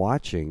I'm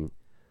watching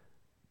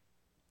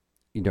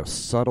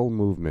subtle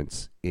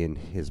movements in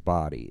his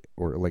body,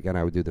 or and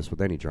I would do this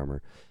with any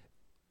drummer,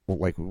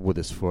 with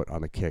his foot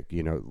on the kick,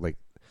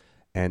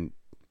 and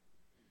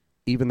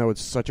even though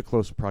it's such a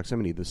close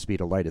proximity, the speed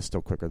of light is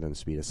still quicker than the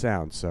speed of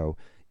sound. So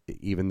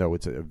even though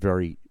it's a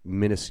very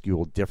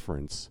minuscule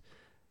difference,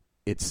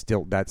 it's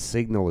still, that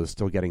signal is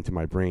still getting to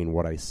my brain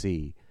what I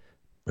see.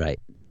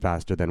 Right.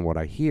 Faster than what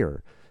I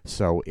hear.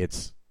 So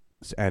it's,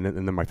 and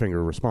then my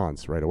finger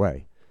responds right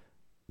away,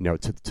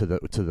 to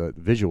the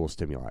visual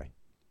stimuli.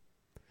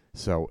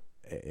 So,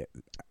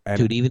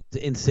 dude, even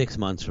in 6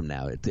 months from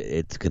now,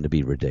 it's going to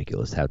be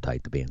ridiculous how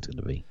tight the band's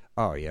going to be.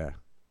 Oh yeah.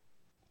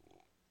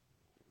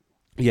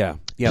 Yeah.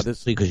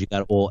 Because you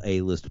got all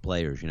A-list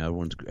players.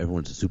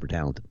 Everyone's super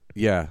talented.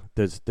 Yeah.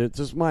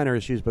 There's minor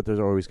issues, but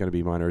there's always going to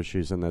be minor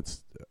issues, and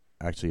that's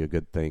actually a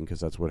good thing because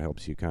that's what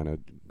helps you kind of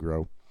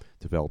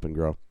develop and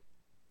grow.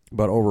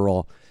 But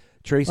overall,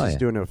 Tracy's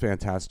doing a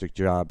fantastic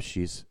job.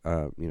 She's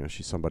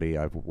she's somebody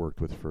I've worked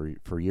with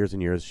for years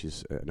and years.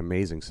 She's an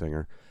amazing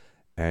singer,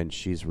 and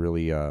she's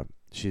really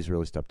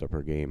stepped up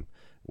her game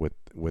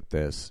with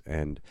this.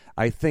 And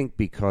I think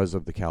because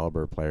of the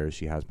caliber of players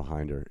she has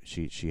behind her,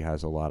 she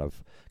has a lot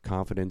of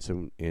confidence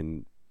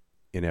in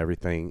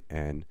everything,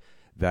 and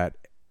that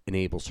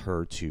enables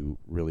her to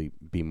really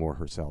be more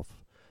herself.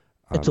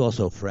 It's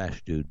also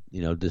fresh, dude.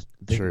 Just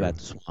think about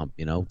the swamp.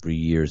 For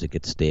years it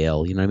gets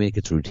stale. You know what I mean? It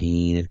gets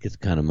routine. It gets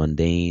kind of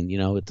mundane.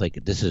 It's like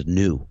this is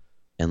new,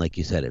 and like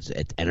you said, it's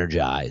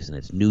energized, and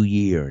it's new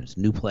year, and it's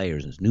new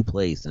players, and it's new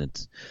place,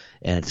 and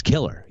it's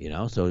killer.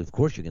 So of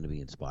course you're going to be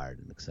inspired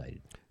and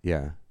excited.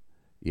 Yeah,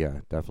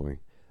 definitely.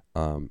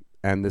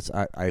 And this,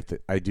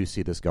 I do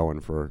see this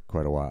going for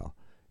quite a while.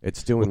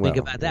 It's doing well.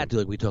 Think about that,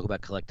 dude. We talk about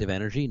collective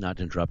energy. Not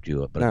to interrupt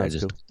you, but No,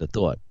 the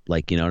thought,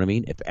 you know what I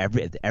mean? If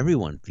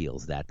everyone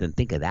feels that, then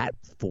think of that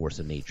force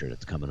of nature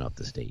that's coming off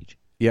the stage.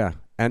 Yeah,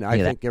 and I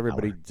think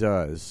everybody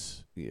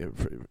does.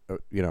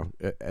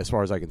 As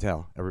far as I can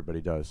tell,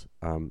 everybody does.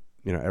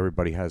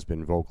 Everybody has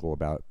been vocal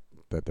about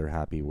that they're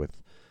happy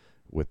with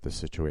the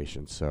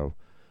situation. So,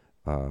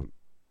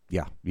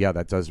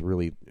 that does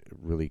really,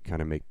 really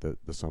kind of make the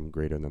sum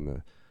greater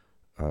than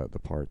the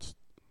parts.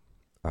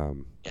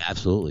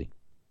 Absolutely.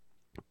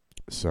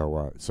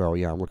 So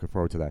I'm looking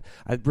forward to that.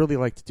 I'd really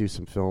like to do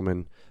some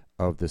filming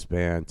of this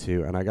band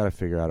too, and I got to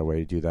figure out a way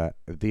to do that.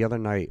 The other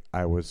night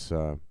I was,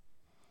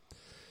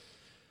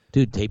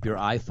 dude, tape your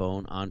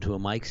iPhone onto a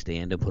mic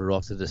stand and put it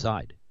off to the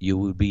side. You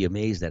would be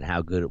amazed at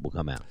how good it will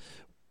come out.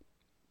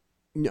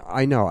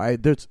 I know.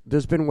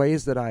 There's been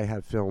ways that I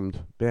have filmed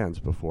bands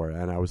before,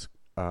 and I was,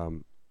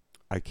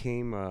 I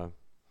came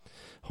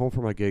home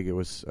for my gig. It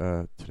was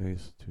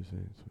today's Tuesday.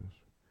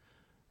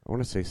 I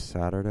want to say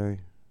Saturday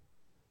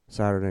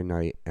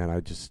night, and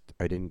I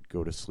didn't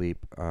go to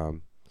sleep. I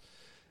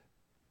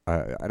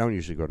don't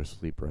usually go to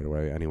sleep right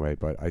away anyway,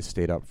 but I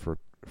stayed up for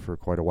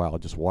quite a while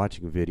just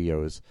watching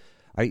videos.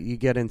 You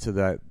get into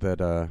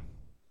the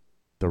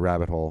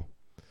rabbit hole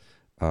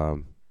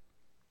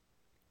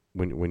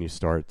when you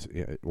start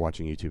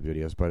watching YouTube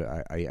videos, but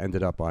I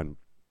ended up on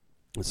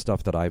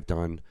stuff that I've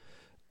done,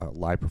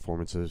 live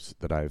performances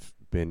that I've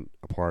been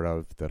a part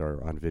of that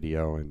are on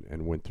video,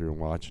 and went through and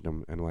watched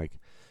them, and like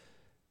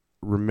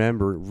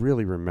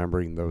really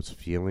remembering those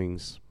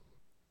feelings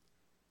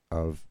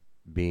of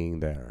being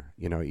there,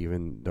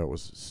 even though it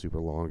was super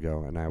long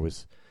ago, and I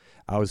was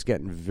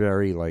getting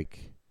very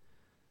like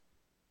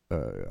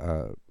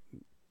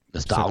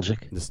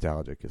nostalgic.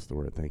 Nostalgic is the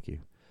word. Thank you.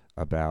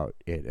 About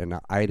it, and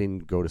I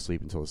didn't go to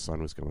sleep until the sun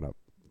was coming up.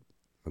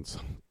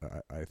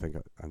 I think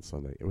on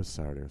Sunday. It was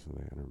Saturday or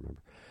Sunday. I don't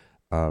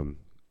remember.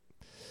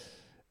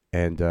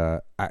 And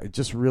I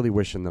just really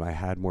wishing that I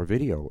had more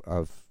video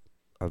of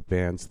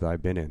bands that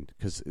I've been in,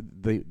 because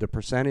the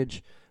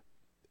percentage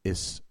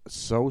is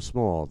so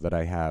small that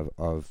I have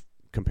of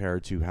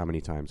compared to how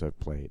many times I've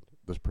played.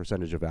 The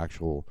percentage of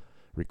actual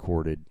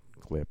recorded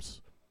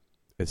clips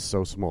is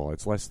so small.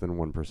 It's less than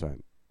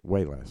 1%,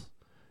 way less.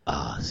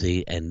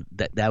 See, and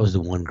that was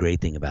the one great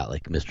thing about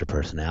like Mr.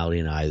 Personality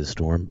and Eye of the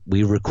Storm.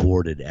 We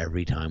recorded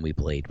every time we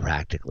played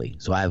practically.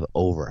 So I have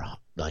over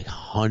like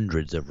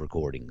hundreds of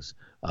recordings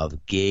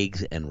of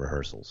gigs and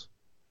rehearsals.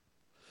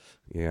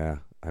 Yeah,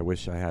 I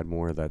wish I had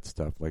more of that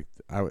stuff. Like,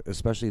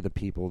 especially the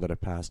people that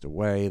have passed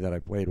away that I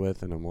played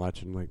with, and I'm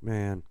watching like,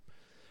 man.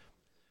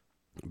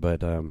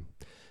 But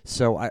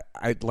so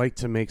I'd like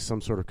to make some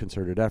sort of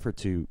concerted effort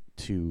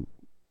to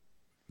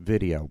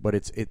video, but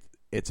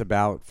it's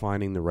about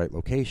finding the right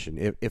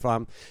location. If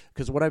I'm,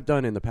 because what I've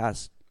done in the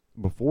past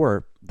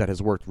before that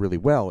has worked really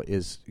well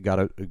is got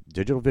a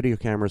digital video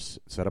camera,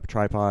 set up a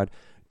tripod,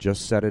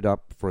 just set it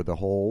up for the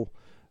whole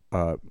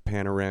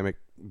panoramic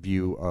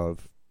view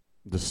of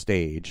the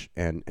stage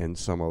and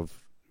some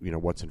of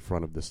what's in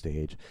front of the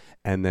stage,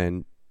 and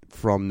then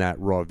from that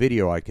raw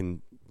video I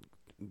can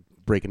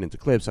break it into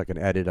clips. I can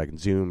edit, I can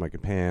zoom, I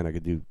can pan, I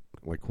can do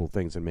like cool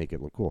things and make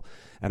it look cool.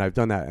 And I've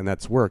done that, and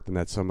that's worked, and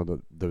that's some of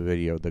the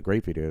video, the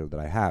great video that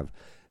I have.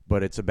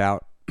 But it's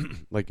about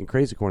like in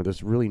Crazy Corner,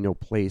 there's really no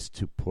place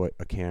to put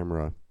a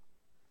camera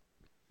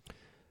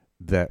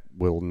that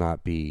will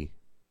not be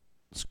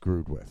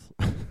screwed with,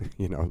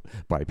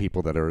 by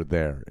people that are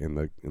there in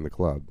the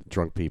club,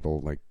 drunk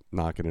people like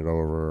knocking it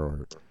over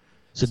or.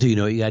 So do you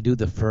know what you gotta do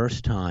the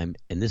first time?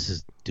 And this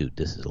is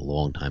a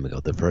long time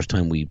ago. The first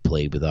time we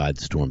played with Eye of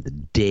the Storm, the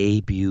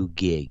debut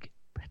gig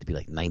had to be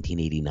like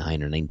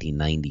 1989 or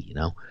 1990.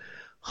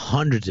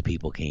 Hundreds of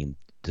people came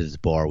to this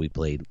bar we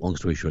played. Long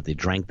story short, they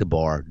drank the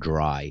bar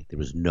dry. There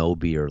was no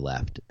beer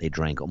left. They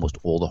drank almost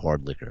all the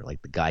hard liquor.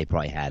 Like the guy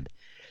probably had.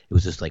 It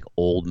was just like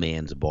old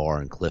man's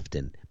bar in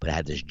Clifton, but it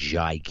had this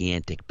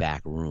gigantic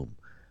back room,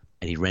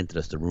 and he rented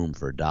us the room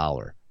for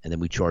 $1, and then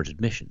we charged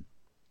admission,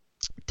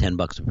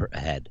 $10 a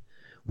head.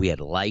 We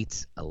had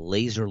lights, a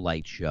laser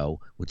light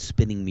show with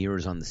spinning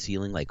mirrors on the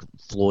ceiling, like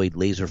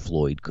Laser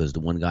Floyd, because the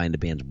one guy in the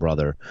band's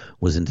brother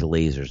was into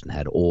lasers and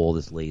had all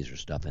this laser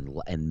stuff and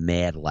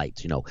mad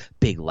lights,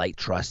 big light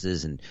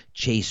trusses and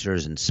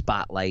chasers and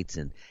spotlights,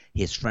 and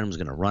his friend was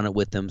going to run it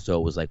with him. So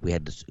it was like we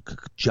had this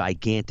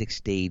gigantic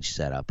stage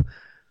set up,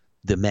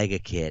 the mega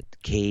kit,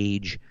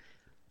 cage,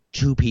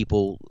 2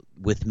 people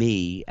with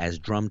me as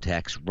drum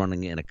techs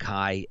running in a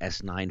Kai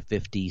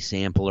S950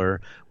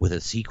 sampler with a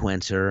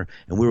sequencer,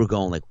 and we were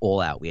going like all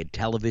out. We had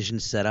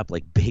televisions set up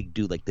like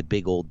the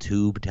big old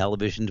tube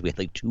televisions. We had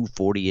like 2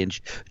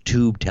 40-inch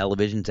tube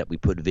televisions that we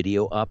put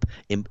video up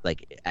in,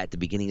 like at the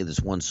beginning of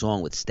this one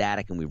song with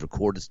static, and we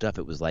recorded stuff.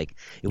 It was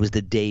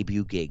the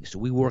debut gig. So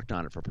we worked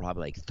on it for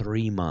probably like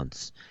 3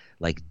 months,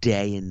 like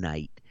day and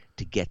night,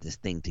 to get this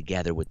thing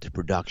together with the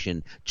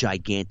production,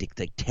 gigantic,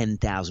 like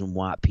 10,000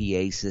 watt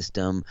PA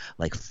system,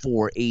 like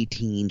 4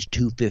 18s,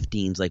 2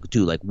 15s, like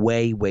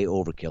way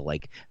overkill,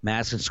 like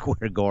Madison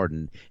Square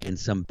Garden in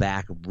some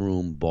back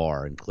room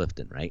bar in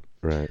Clifton, right?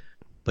 Right.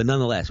 But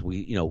nonetheless,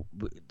 we,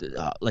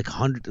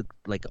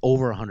 like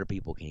over 100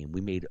 people came.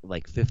 We made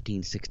like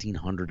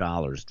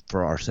 $1,500-$1,600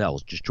 for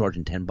ourselves, just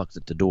charging $10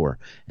 at the door,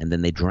 and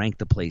then they drank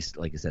the place,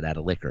 like I said, out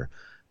of liquor.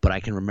 But I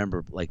can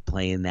remember like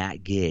playing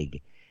that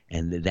gig,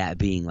 and that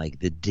being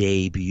like the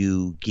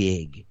debut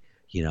gig,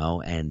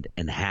 and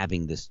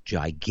having this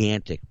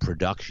gigantic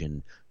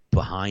production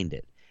behind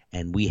it.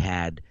 And we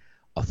had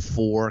a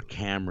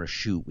 4-camera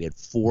shoot. We had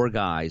 4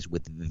 guys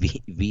with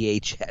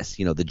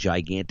VHS, the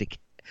gigantic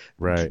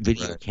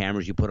video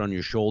cameras you put on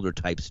your shoulder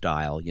type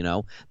style,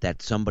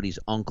 that somebody's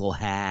uncle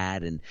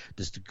had, and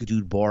this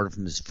dude borrowed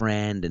from his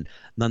friend, and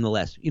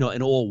nonetheless,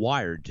 and all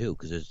wired too,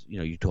 because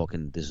you're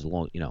talking, this is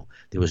long,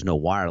 there was no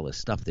wireless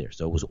stuff there,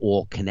 so it was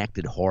all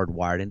connected,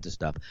 hardwired into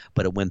stuff,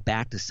 but it went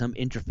back to some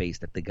interface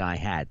that the guy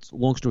had. So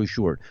long story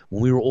short,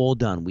 when we were all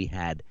done, we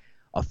had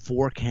a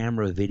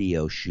 4-camera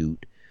video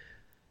shoot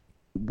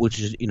which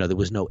is, there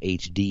was no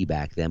HD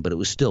back then, but it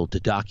was still to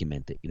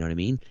document it. You know what I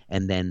mean?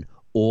 And then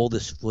all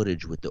this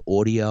footage with the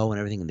audio and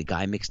everything, and the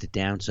guy mixed it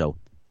down. So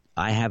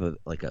I have a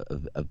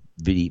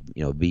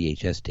video,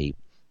 VHS tape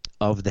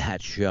of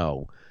that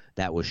show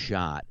that was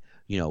shot.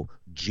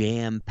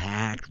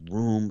 Jam-packed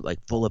room, like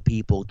full of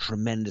people,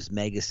 tremendous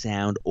mega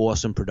sound,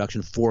 awesome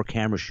production,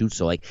 4-camera shoot.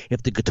 So like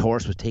if the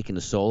guitarist was taking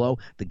a solo,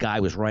 the guy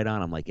was right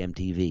on him like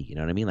MTV. You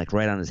know what I mean? Like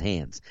right on his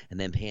hands, and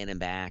then panning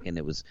back, and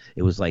it was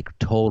like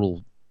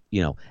total.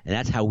 And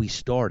that's how we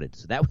started.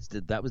 So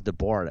that was the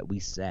bar that we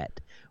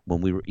set when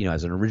we were,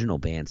 as an original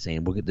band,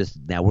 saying we're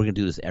gonna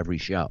do this every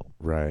show.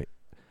 Right.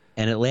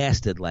 And it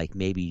lasted like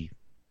maybe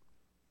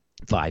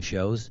 5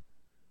 shows,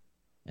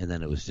 and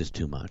then it was just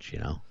too much.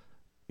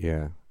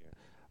 Yeah.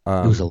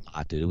 It was a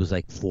lot, dude. It was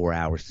like 4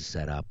 hours to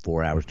set up,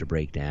 4 hours to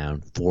break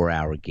down,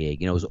 4-hour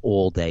gig. It was an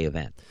all-day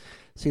event.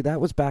 See,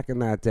 that was back in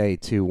that day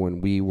too, when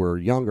we were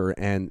younger,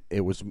 and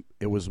it was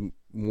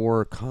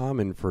more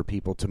common for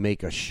people to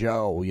make a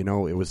show.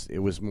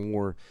 It was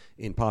more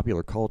in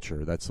popular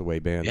culture. That's the way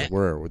bands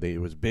were. It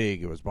was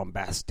big. It was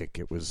bombastic.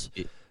 It was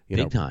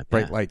big time.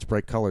 Bright lights,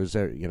 bright colors.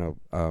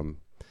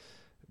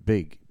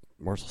 Big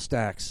Marshall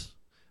Stacks,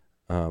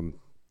 and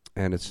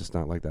it's just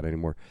not like that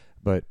anymore.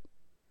 But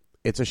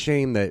it's a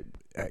shame that,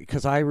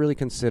 because I really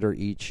consider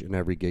each and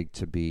every gig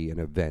to be an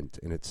event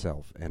in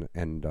itself, and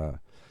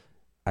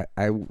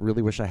I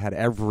really wish I had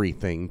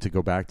everything to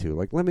go back to.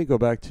 Like, let me go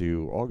back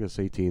to August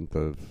 18th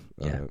of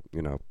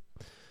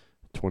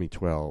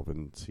 2012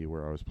 and see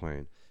where I was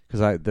playing,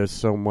 because there's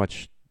so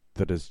much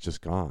that is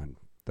just gone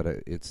that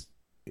it's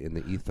in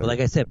the ether. But like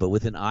I said, but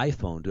with an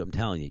iPhone, dude, I'm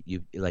telling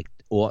you like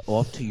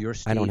off to your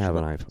stage. I don't have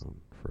an iPhone,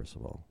 first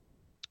of all.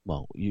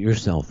 Well, your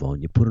cell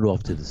phone, you put it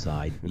off to the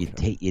side.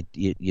 Okay.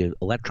 You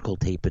electrical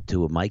tape it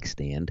to a mic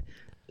stand,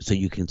 so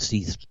you can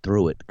see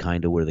through it,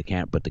 kind of where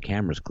but the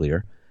camera's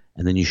clear,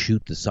 and then you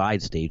shoot the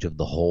side stage of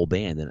the whole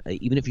band. And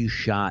even if you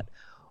shot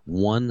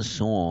one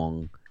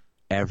song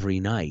every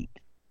night,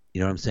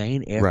 you know what I'm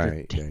saying?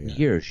 After 10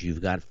 years,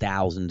 you've got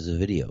thousands of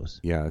videos.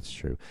 Yeah, that's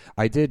true.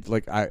 I did,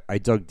 I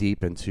dug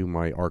deep into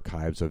my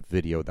archives of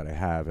video that I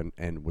have,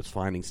 and was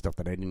finding stuff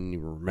that I didn't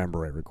even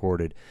remember I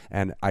recorded,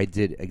 and I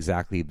did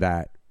exactly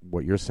that.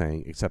 What you're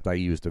saying, except I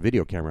used a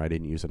video camera. I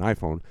didn't use an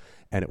iPhone,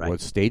 and it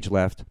was stage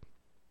left,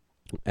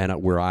 and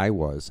where I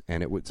was,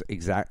 and it was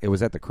it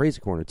was at the Crazy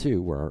Corner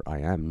too, where I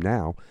am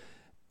now,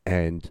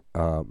 and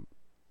I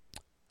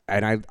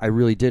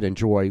really did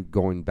enjoy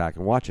going back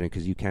and watching it,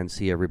 because you can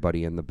see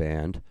everybody in the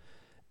band,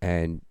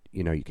 and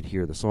you could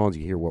hear the songs,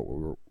 you hear what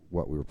we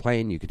were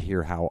playing, you could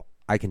hear how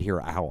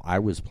I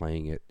was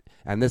playing it,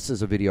 and this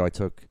is a video I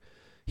took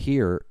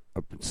here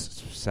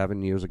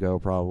 7 years ago,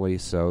 probably.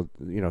 So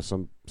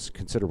some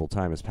considerable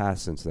time has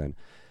passed since then.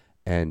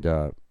 And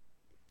the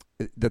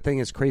thing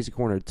is, Crazy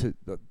Corner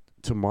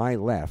to my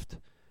left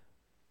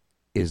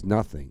is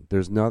nothing.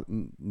 There's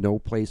no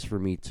place for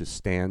me to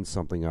stand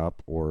something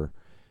up, or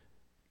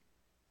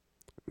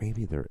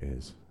maybe there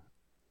is.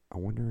 I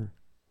wonder.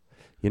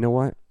 You know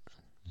what?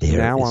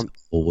 There is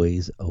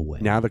always a way.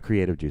 Now the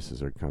creative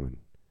juices are coming.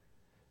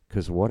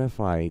 Because what if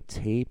I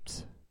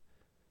taped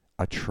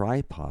a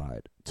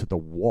tripod to the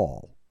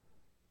wall,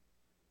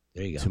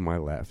 there you go, to my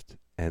left,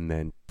 and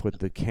then put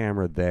the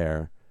camera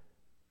there?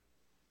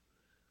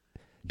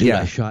 Dude,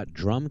 I shot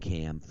drum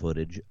cam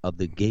footage of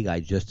the gig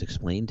I just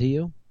explained to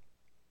you,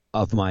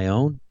 of my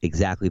own,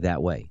 exactly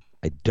that way.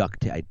 I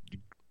duct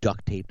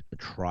taped a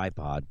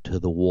tripod to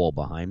the wall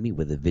behind me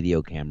with a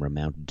video camera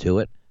mounted to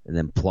it, and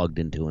then plugged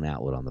into an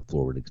outlet on the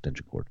floor with an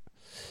extension cord.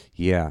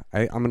 Yeah,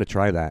 I'm going to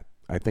try that.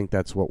 I think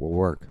that's what will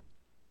work.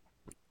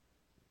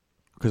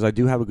 Because I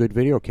do have a good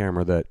video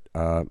camera that,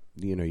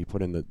 you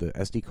put in the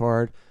SD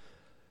card.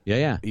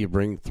 Yeah. You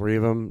bring 3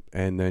 of them,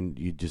 and then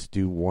you just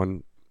do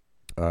one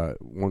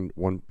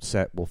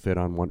set will fit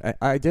on one.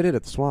 I did it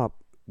at the Swamp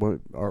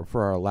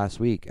for our last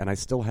week, and I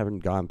still haven't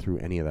gone through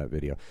any of that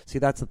video. See,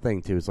 that's the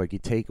thing, too. It's like you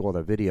take all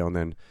that video, and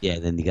then... Yeah,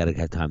 then you got to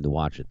have time to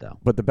watch it, though.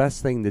 But the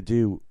best thing to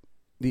do...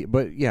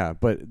 But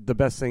the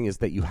best thing is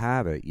that you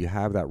have it. You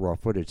have that raw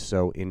footage.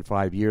 So in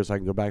 5 years, I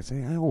can go back and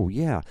say, "Oh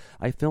yeah,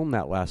 I filmed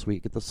that last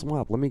week at the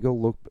Swamp. Let me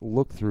go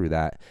look through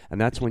that." And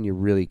that's when you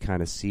really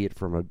kind of see it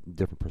from a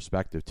different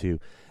perspective too,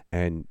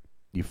 and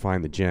you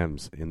find the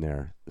gems in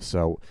there.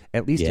 So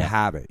at least you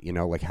have it.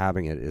 Like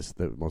having it is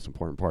the most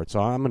important part. So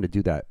I'm going to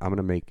do that. I'm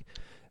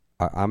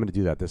going to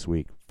do that this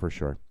week for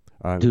sure.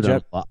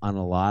 Dude, on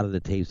a lot of the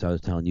tapes I was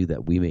telling you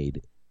that we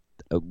made,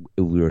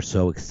 we were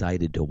so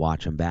excited to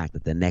watch them back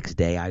that the next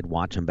day I'd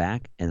watch them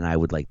back, and I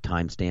would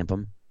timestamp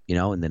them,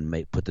 and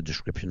then put the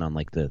description on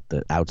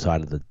the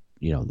outside of the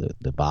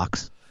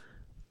box.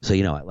 So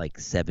at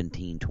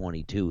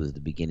 17:22 is the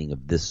beginning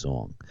of this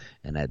song,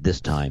 and at this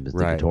time is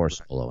the guitar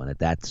solo, and at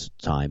that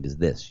time is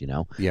this,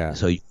 Yeah.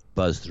 So you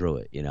buzz through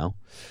it,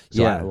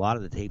 So a lot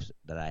of the tapes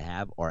that I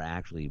have are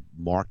actually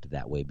marked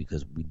that way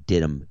because we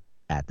did them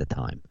at the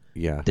time.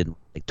 Yeah. Didn't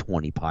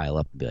 20 pile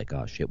up and be like,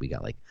 oh shit, we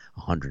got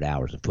 100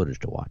 hours of footage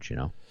to watch,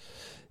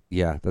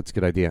 Yeah, that's a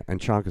good idea. And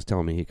Chonk is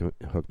telling me he can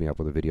hook me up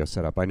with a video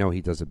setup. I know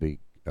he does a big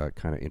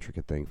kind of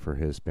intricate thing for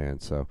his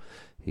band. So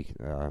he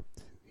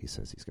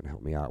says he's going to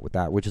help me out with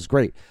that, which is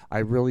great. I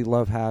really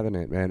love having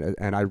it, man,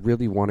 and I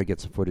really want to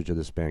get some footage of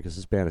this band because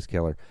this band is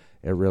killer.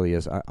 It really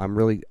is.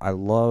 I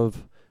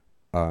love.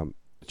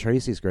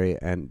 Tracy's great,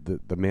 and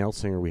the male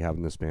singer we have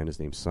in this band is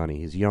named Sonny.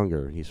 He's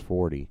younger. He's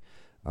 40.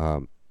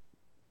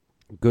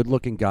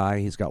 Good-looking guy.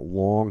 He's got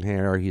long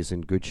hair. He's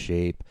in good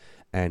shape,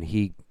 and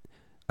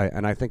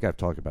I think I've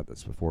talked about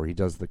this before. He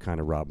does the kind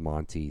of Rob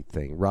Monty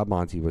thing. Rob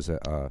Monty was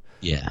a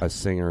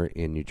singer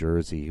in New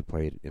Jersey. He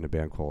played in a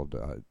band called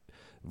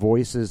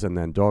Voices and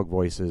then Dog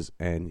Voices,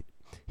 and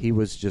he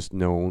was just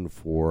known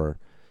for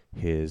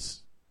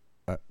his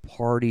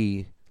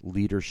party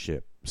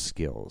leadership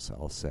skills,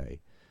 I'll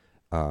say.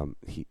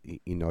 He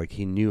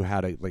knew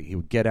how to, he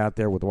would get out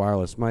there with a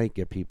wireless mic,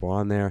 get people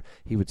on there.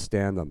 He would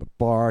stand on the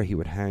bar. He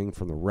would hang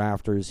from the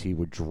rafters. He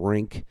would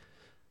drink,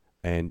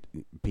 and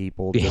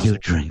people. He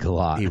would drink a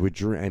lot. He would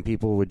drink, and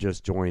people would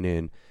just join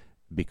in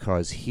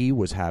because he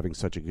was having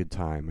such a good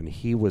time, and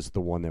he was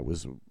the one that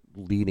was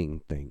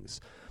leading things.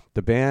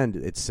 The band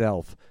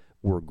itself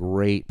were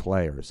great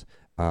players,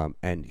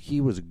 and he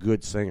was a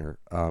good singer,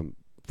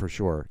 for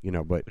sure.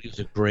 But he was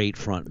a great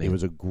frontman. He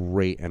was a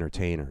great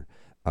entertainer.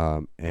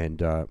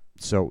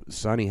 So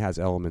Sonny has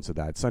elements of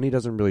that. Sonny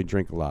doesn't really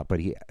drink a lot, but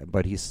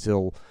he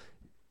still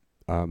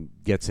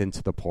gets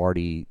into the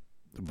party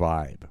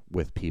vibe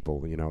with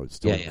people. It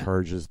still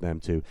encourages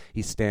them to.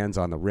 He stands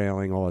on the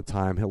railing all the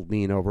time. He'll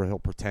lean over. He'll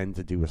pretend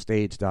to do a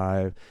stage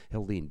dive.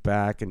 He'll lean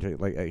back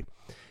and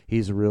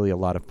he's really a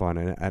lot of fun,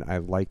 and I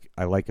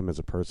like him as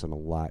a person a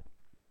lot.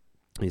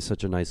 He's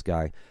such a nice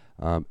guy,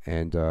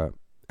 and a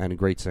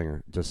great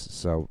singer. Just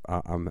so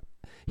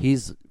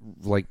he's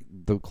like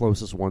the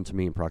closest one to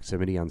me in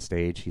proximity on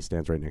stage. He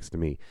stands right next to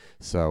me,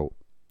 so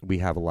we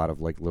have a lot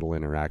of little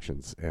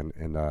interactions,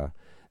 and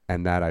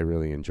that I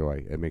really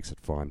enjoy. It makes it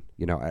fun.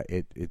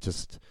 It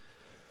just,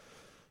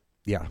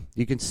 yeah.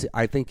 You can see.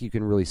 I think you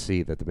can really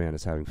see that the band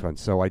is having fun.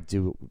 So I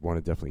do want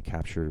to definitely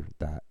capture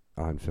that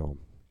on film.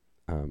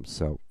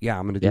 So yeah,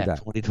 I'm going to do that.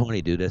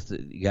 2020, dude.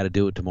 You got to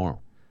do it tomorrow.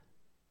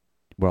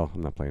 Well,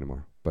 I'm not playing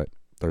tomorrow, but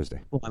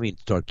Thursday. Well,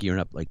 start gearing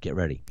up, get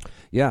ready.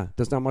 Yeah,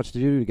 there's not much to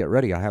do to get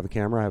ready. I have a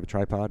camera, I have a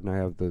tripod, and I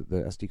have the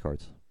SD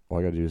cards. All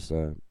I got to do is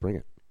bring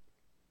it.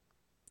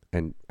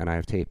 And I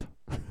have tape.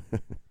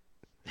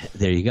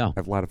 There you go. I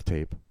have a lot of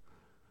tape.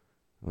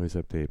 Always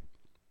have tape.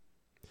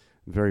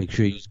 Make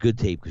sure you use good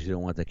tape because you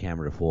don't want the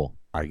camera to fall.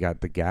 I got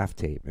the gaff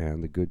tape,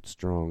 man, the good,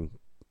 strong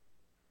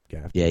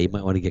gaff tape. Yeah, you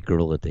might want to get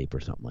Gorilla Tape or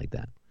something like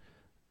that.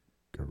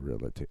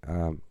 Gorilla tape.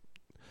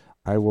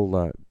 I will,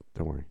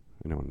 don't worry.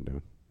 I know what I'm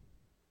doing.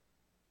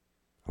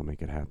 I'll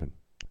make it happen.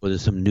 Well,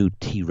 there's some new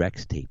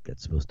T-Rex tape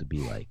that's supposed to be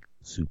like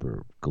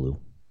super glue.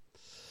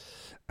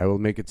 I will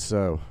make it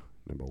so,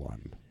 number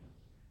one.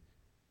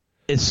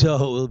 And so it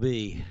will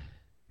be.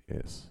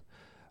 Yes.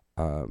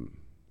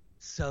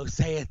 So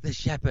saith the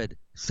shepherd,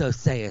 so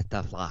saith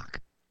the flock.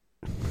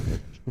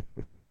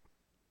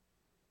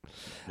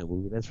 Know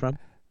who that's from?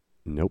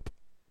 Nope.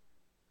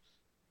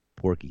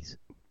 Porky's.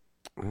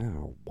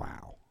 Oh,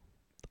 wow.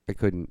 I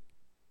couldn't.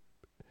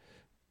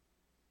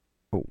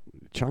 Oh,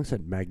 Chong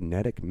said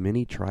magnetic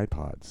mini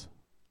tripods.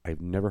 I've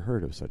never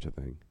heard of such a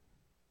thing.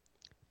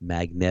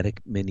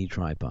 Magnetic mini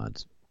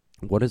tripods.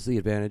 What is the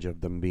advantage of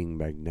them being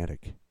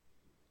magnetic?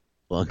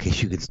 Well, in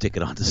case you could stick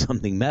it onto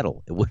something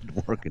metal. It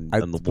wouldn't work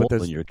on the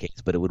wall in your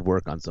case, but it would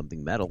work on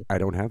something metal. I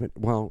don't have it.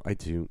 Well, I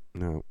do.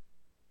 No.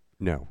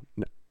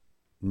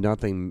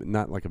 Nothing,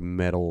 not like a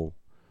metal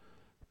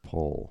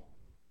pole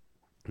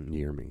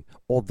near me.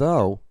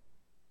 Although...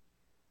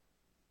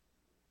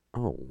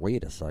 Oh,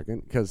 wait a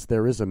second, because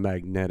there is a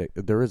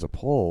metal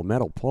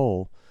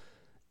pole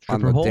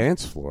on the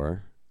dance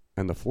floor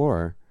and the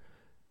floor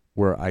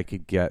where I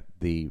could get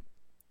the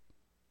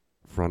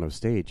front of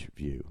stage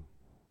view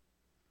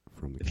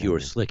from the camera. You were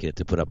slick, you had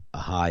to put up a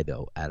high,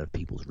 though, out of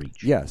people's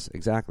reach. Yes,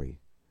 exactly.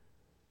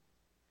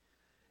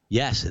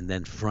 Yes, and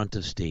then front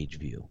of stage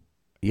view.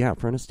 Yeah,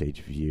 front of stage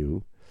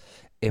view.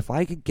 If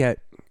I could get...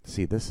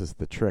 See, this is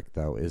the trick,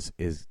 though, is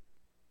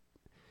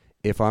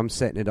if I'm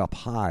setting it up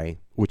high,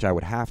 which I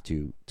would have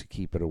to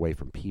keep it away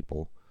from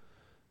people,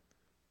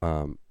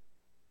 I'd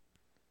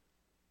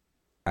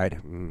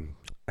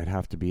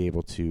have to be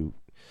able to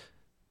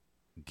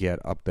get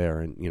up there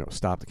and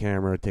stop the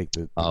camera, take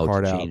the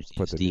card out,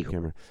 put the new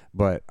camera.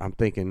 But I'm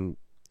thinking,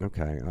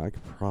 okay, I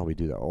could probably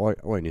do that. All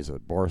I need is a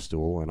bar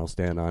stool, and I'll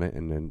stand on it,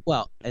 and then.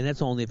 Well, and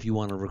that's only if you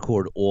want to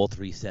record all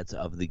 3 sets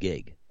of the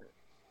gig.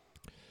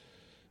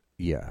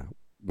 Yeah,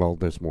 well,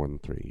 there's more than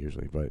 3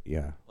 usually, but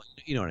yeah.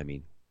 You know what I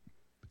mean.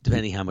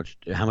 Depending how much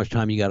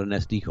time you got on an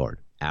SD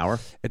card.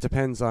 Hour? It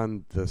depends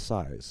on the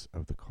size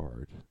of the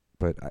card,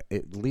 but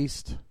at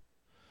least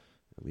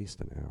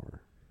an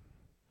hour.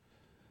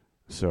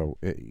 So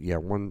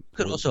one. You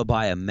could also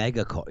buy a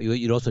mega card.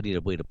 You'd also need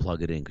a way to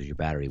plug it in because your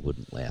battery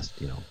wouldn't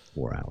last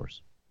 4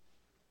 hours.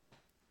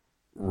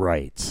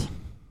 Right.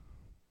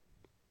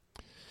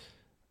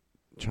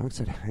 Chong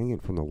said hang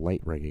it from the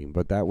light rigging,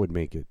 but that would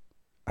make it.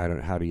 I don't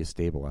know, how do you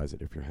stabilize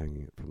it if you're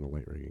hanging it from the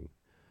light rigging?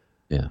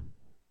 Yeah.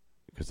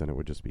 because then it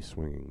would just be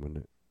swinging, wouldn't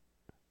it?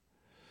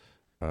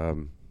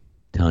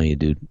 Telling you,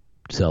 dude,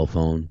 cell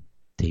phone,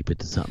 tape it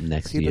to something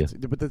next to you.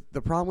 But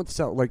the problem with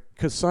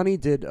because Sonny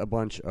did a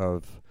bunch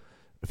of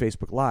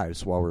Facebook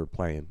Lives while we were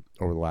playing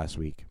over the last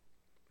week,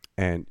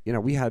 and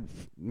we had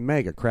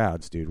mega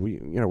crowds, dude. We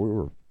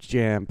were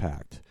jam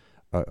packed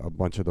a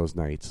bunch of those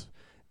nights,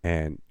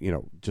 and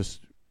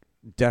just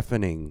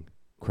deafening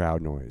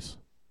crowd noise.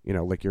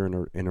 Like you're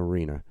in an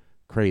arena,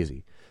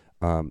 crazy.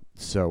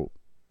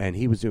 And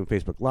he was doing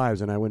Facebook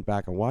Lives, and I went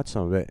back and watched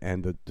some of it,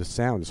 and the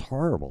sound is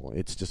horrible.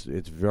 It's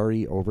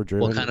very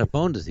overdriven. What kind of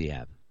phone does he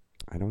have?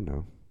 I don't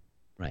know.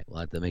 Right.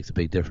 Well, that makes a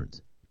big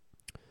difference.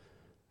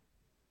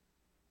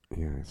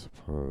 Yeah, I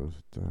suppose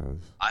it does.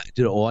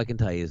 Dude, all I can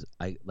tell you is,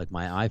 like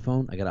my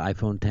iPhone. I got an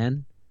iPhone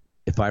 10.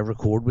 If I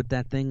record with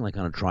that thing, like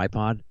on a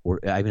tripod, or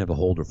I even have a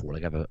holder for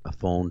it, like I have a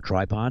phone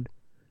tripod,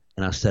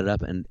 and I'll set it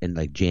up and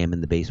like jam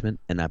in the basement,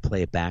 and I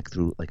play it back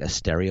through like a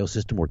stereo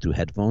system or through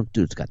headphones.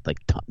 Dude, it's got like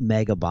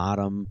mega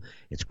bottom.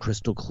 It's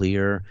crystal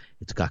clear.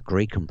 It's got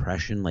great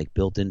compression like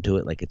built into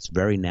it. Like it's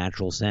very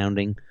natural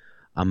sounding.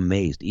 I'm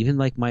amazed. Even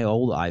like my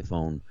old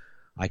iPhone,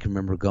 I can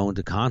remember going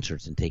to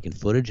concerts and taking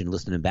footage and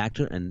listening back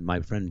to it. And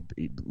my friend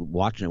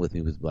watching it with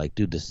me was like,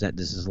 "Dude, this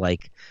is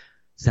like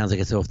sounds like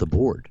it's off the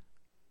board.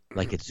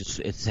 Like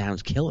it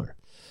sounds killer."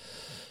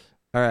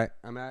 All right,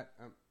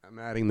 I'm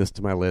adding this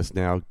to my list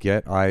now.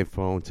 Get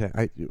iPhone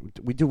 10.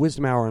 We do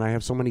Wizdumb Hour, and I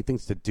have so many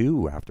things to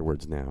do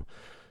afterwards now.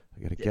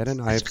 I got to get an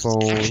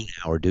iPhone.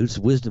 Hour, dude. It's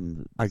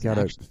wisdom. I got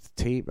to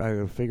tape. I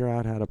got to figure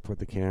out how to put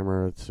the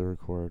camera to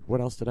record.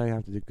 What else did I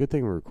have to do? Good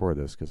thing we record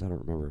this because I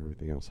don't remember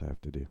everything else I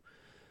have to do.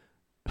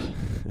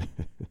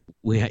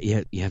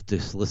 You have to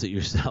solicit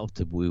yourself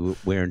to be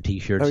wearing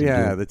T-shirts. Oh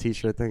yeah, the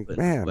T-shirt thing,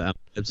 man.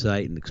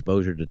 Website and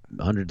exposure to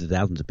hundreds of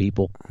thousands of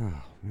people.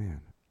 Oh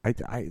man,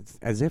 I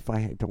as if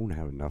I don't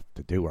have enough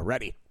to do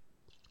already.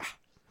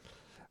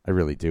 I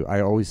really do.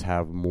 I always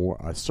have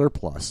a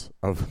surplus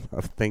of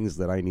things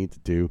that I need to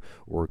do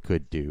or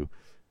could do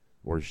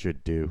or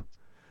should do.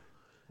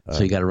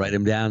 So you got to write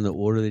them down in the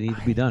order they need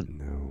to be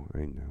done. I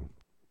know.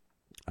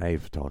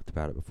 I've talked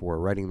about it before.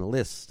 Writing the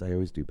list, I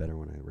always do better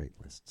when I write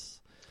lists.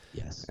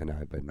 Yes. And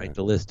I've been write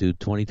the list, dude.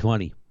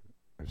 2020.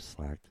 I've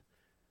slacked.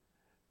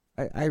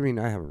 I mean,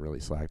 I haven't really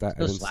slacked. I've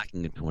been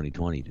slacking in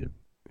 2020, dude.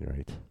 You're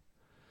right.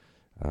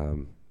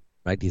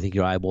 Right? Do you think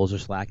your eyeballs are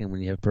slacking when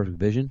you have perfect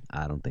vision?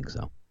 I don't think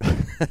so.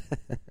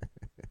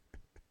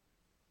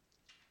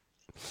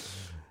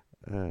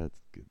 That's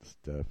good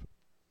stuff.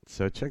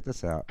 So check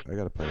this out. I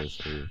got to play this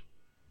for you.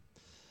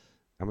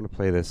 I'm going to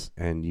play this,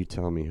 and you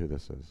tell me who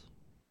this is.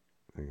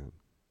 Hang on.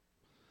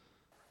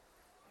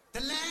 The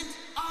land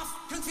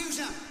of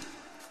confusion.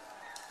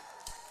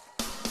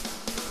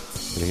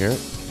 Can you hear it?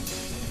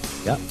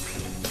 Yep.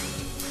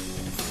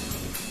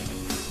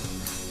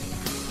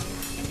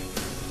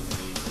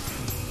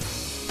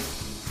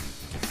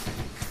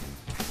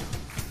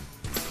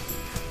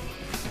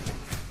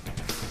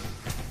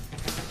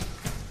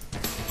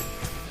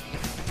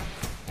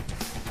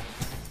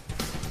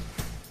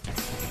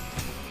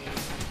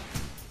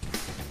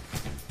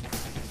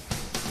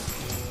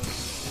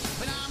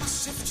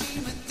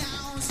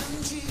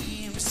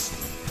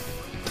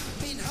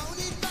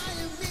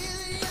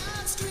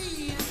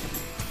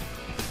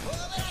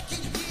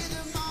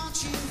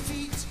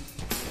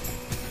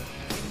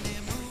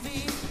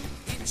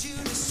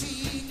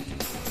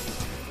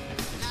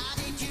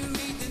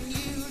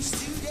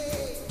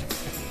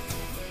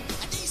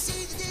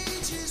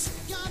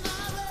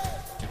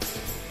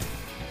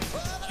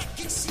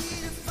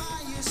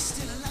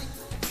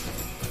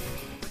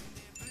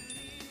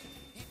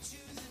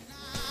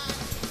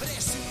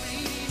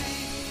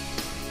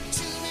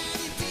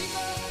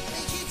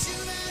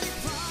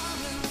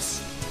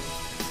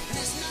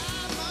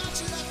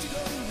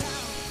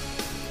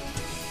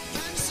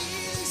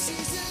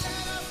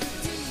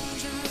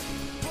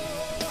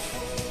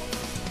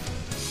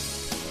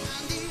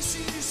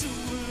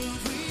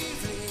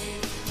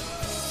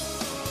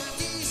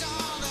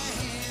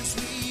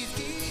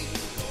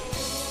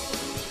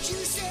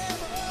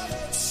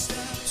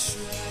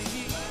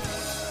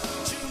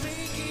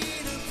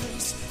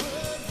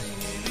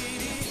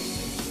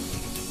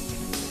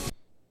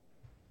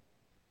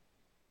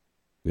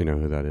 You know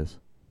who that is?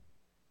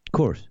 Of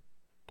course.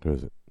 Who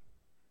is it?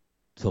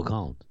 Phil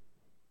Collins.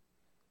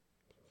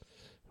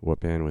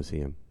 What band was he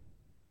in?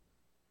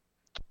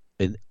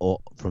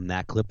 From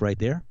that clip right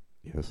there?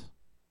 Yes.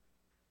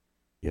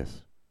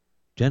 Yes.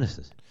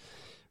 Genesis.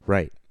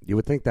 Right. You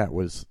would think that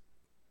was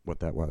what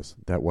that was.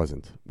 That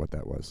wasn't what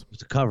that was. It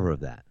was a cover of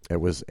that. It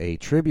was a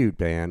tribute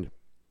band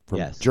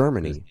from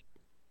Germany.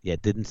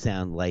 It didn't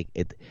sound like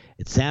it.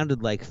 It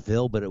sounded like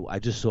Phil, but I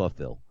just saw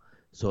Phil,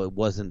 so it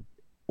wasn't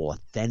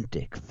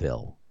authentic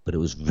Phil, but it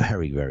was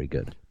very, very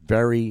good.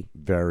 Very,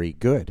 very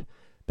good.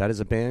 That is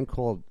a band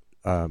called,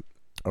 or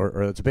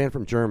it's a band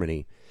from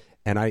Germany,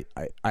 and I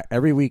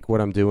every week what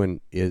I'm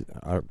doing is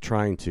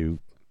trying to.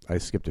 I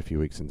skipped a few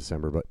weeks in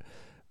December, but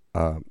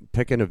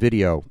picking a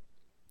video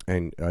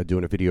and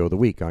doing a video of the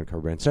week on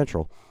Cover Band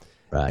Central.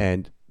 Right.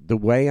 And the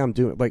way I'm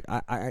doing, like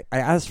I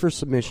asked for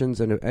submissions,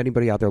 and if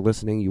anybody out there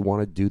listening, you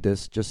want to do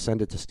this, just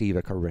send it to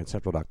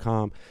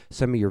steve@coverbandcentral.com.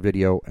 Send me your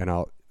video, and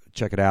I'll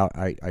check it out.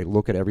 I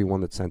look at every one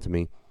that's sent to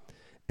me,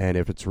 and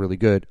if it's really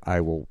good,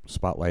 I will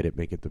spotlight it,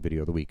 make it the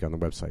video of the week on the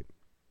website.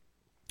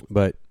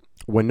 But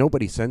when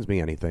nobody sends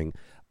me anything,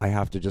 I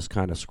have to just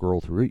kind of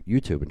scroll through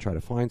YouTube and try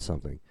to find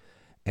something.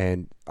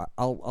 And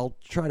I'll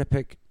try to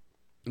pick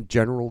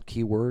general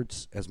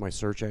keywords as my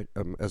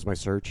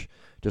search,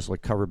 just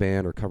like cover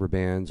band or cover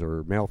bands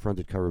or male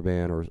fronted cover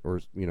band or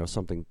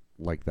something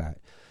like that.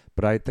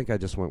 But I think I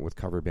just went with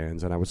cover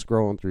bands, and I was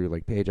scrolling through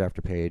like page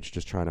after page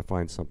just trying to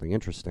find something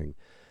interesting.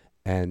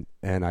 And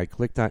I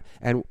clicked on,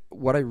 and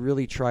what I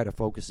really try to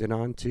focus in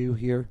on too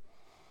here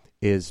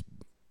is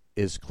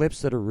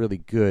clips that are really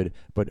good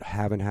but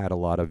haven't had a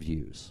lot of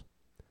views.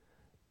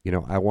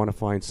 I want to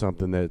find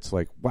something that's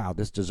like, wow,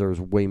 this deserves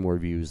way more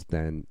views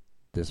than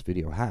this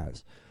video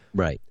has.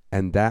 Right.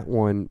 And that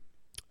one,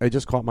 it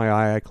just caught my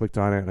eye. I clicked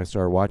on it and I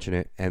started watching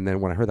it. And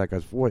then when I heard that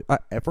guy's voice,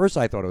 at first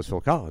I thought it was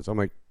Phil Collins. I'm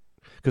like,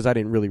 because I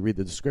didn't really read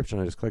the description.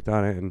 I just clicked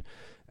on it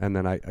and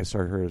then I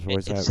started hearing his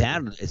voice.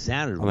 It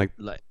sounded like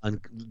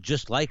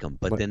just like him,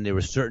 but then there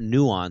were certain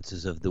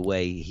nuances of the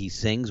way he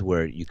sings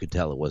where you could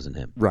tell it wasn't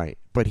him. Right.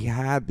 But he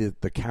had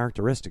the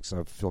characteristics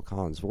of Phil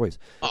Collins' voice.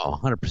 Oh,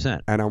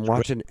 100%. And I'm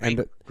watching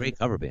great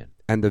cover band.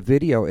 And the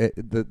video,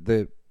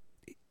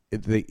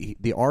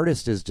 the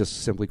artist is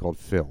just simply called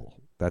Phil.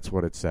 That's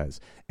what it says.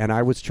 And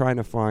I was trying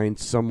to find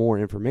some more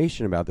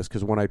information about this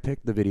because when I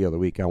picked the video of the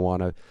week, I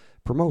want to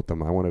promote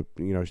them. I want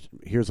to,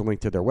 here's a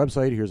link to their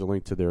website, here's a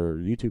link to their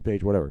YouTube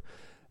page, whatever.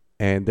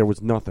 And there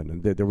was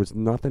nothing. There was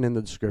nothing in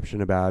the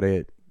description about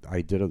it.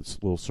 I did a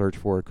little search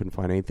for it, couldn't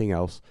find anything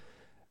else.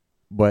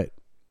 But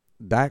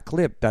that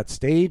clip, that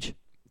stage,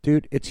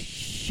 dude, it's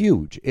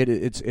huge.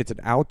 It's an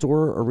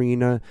outdoor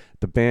arena.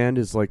 The band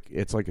is like,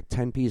 it's like a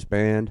 10-piece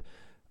band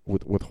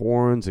with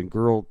horns and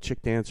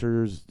chick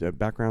dancers,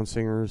 background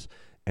singers,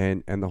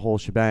 and the whole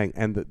shebang.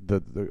 And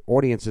the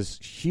audience is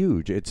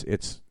huge.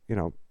 It's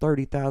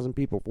 30,000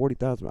 people,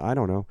 40,000, I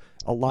don't know,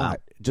 a lot.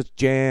 Wow. Just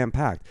jam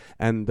packed.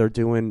 And they're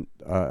doing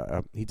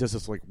he does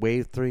this like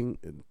wave thing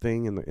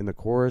in the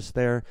chorus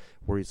there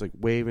where he's like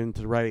waving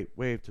to the right,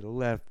 wave to the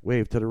left,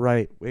 wave to the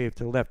right, wave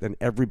to the left, and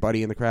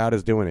everybody in the crowd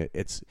is doing it.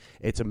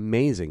 It's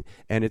amazing.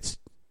 And it's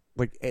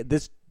like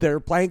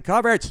they're playing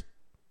covers.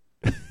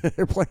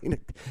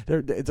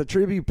 It's a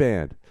tribute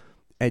band.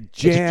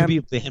 It's a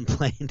tribute band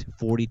playing to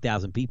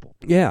 40,000 people.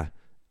 Yeah.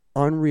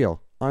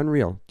 Unreal.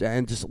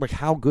 And just like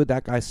how good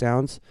that guy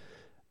sounds,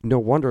 no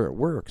wonder it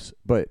works.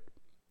 But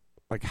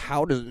like,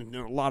 how does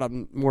a lot of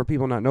more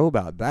people not know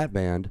about that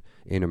band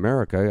in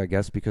America? I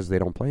guess because they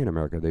don't play in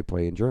America, they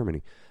play in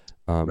Germany.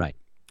 Right.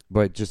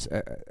 But just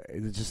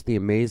the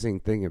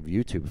amazing thing of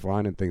YouTube,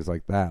 finding things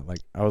like that. Like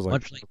I was like,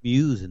 much like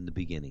Muse in the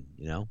beginning,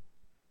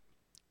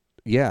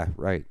 Yeah,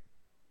 right.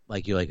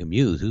 Like you're like a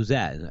Muse. Who's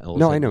that?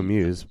 No, I know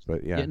Muse,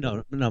 but yeah.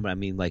 No, but I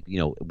mean, like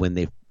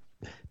when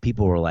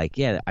people were like,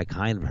 yeah, I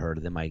kind of heard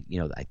of them. I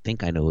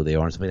think I know who they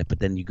are and stuff like that.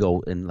 But then you go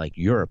in like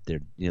Europe,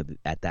 they're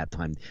at that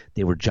time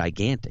they were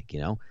gigantic,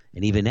 and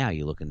even now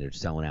you look and they're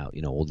selling out,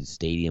 all these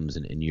stadiums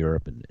in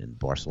Europe and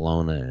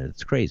Barcelona, and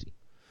it's crazy.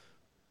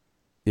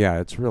 Yeah,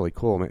 it's really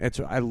cool, man.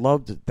 I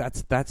loved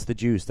that's the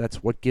juice.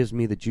 That's what gives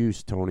me the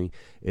juice, Tony.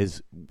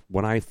 Is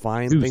when I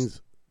find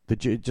things.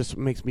 It just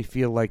makes me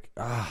feel like,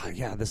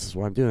 yeah, this is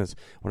why I'm doing this.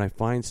 When I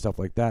find stuff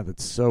like that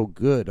that's so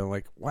good, I'm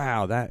like,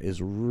 wow, that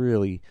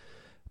really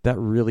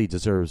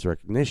deserves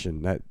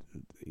recognition. That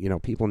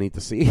people need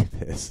to see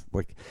this.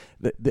 Like,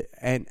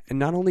 and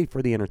not only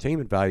for the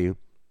entertainment value,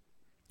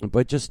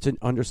 but just to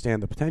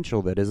understand the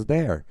potential that is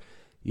there.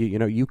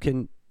 You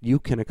could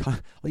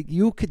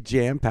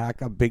jam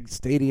pack a big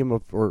stadium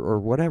or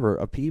whatever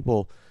of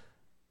people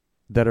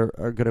that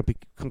are going to be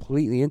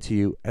completely into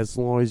you as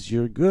long as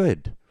you're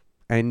good.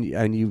 And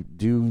you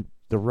do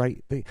the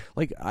right thing.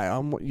 Like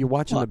I'm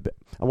watching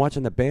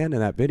the band in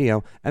that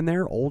video, and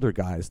they're older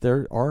guys.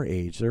 They're our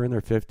age. They're in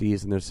their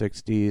 50s and their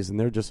 60s, and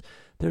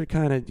they're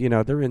kind of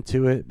they're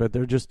into it, but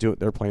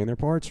they're playing their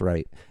parts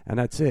right, and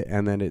that's it.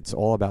 And then it's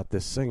all about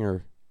this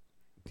singer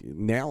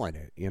nailing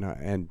it,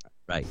 and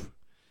right.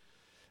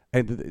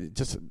 And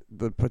just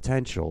the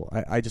potential.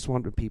 I just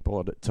want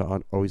people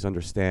to always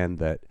understand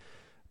that.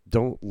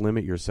 Don't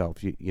limit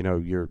yourself.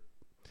 You're.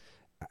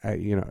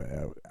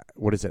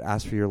 What is it?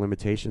 Ask for your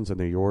limitations and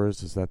they're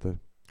yours. Is that the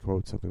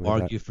quote? Something like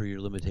that. Argue for your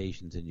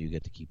limitations and you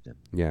get to keep them.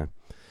 Yeah.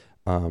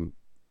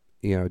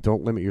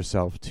 Don't limit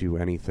yourself to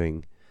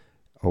anything.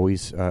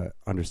 Always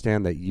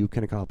understand that you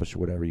can accomplish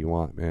whatever you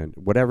want, man.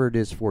 Whatever it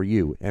is for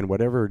you, and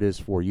whatever it is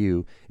for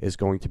you is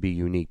going to be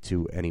unique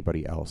to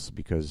anybody else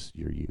because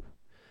you're you.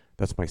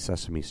 That's my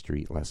Sesame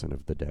Street lesson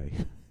of the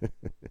day.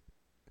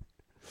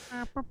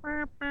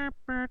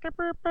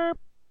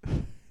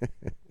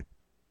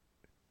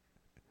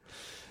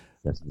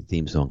 That's the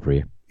theme song for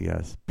you.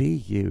 Yes, be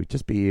you.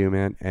 Just be you,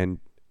 man.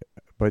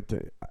 But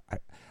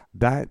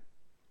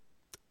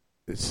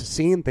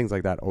seeing things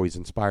like that always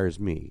inspires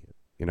me.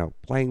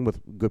 Playing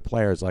with good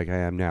players like I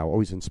am now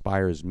always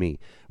inspires me.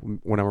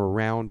 When I'm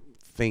around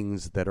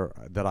things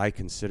that I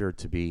consider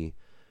to be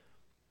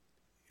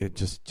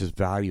just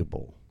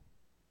valuable,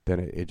 then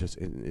it just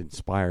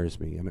inspires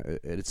me, and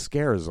it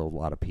scares a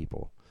lot of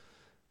people.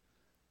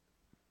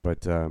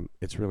 But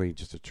it's really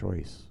just a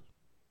choice.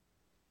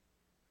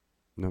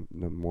 No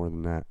more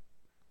than that.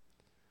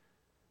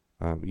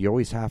 You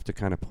always have to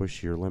kind of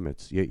push your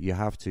limits. You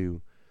have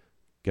to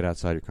get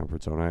outside your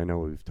comfort zone. I know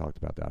we've talked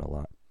about that a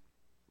lot,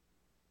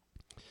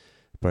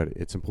 but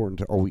it's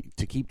important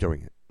to keep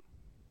doing it.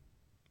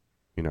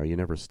 You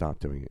never stop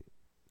doing it,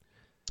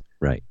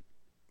 right?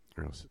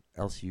 Or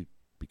else you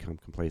become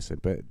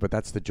complacent. But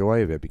that's the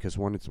joy of it, because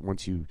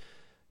once you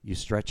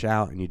stretch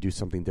out and you do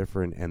something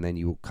different, and then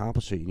you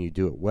accomplish it and you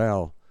do it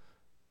well,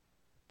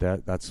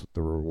 that's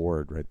the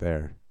reward right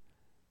there.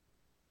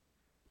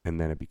 And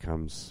then it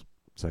becomes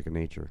second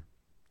nature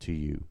to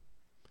you.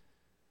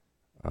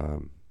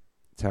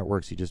 It's how it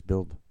works. You just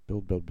build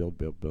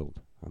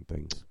on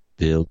things.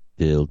 Build.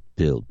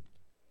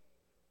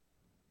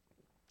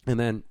 And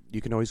then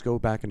you can always go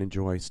back and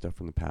enjoy stuff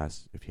from the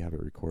past if you have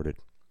it recorded.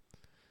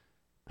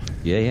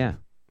 Yeah.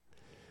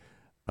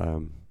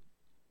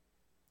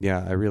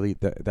 Yeah, I really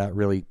that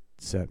really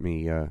set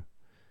me.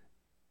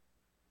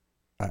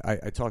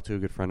 I talked to a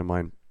good friend of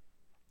mine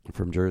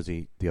from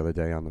Jersey the other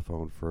day on the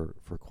phone for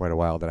quite a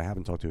while that I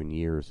haven't talked to in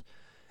years,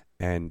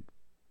 and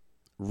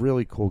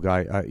really cool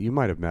guy. You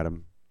might have met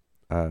him,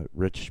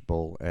 Rich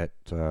Bull at.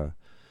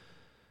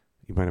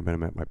 You might have met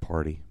him at my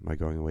party, my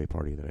going away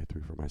party that I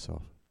threw for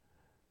myself.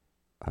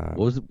 What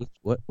was it?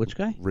 Which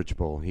guy? Rich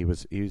Bull. He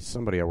was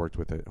somebody I worked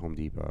with at Home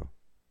Depot.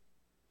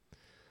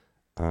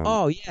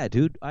 Oh yeah,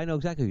 dude. I know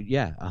exactly.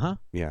 Yeah.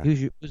 Yeah.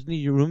 Wasn't he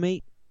your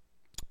roommate?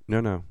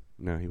 No,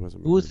 he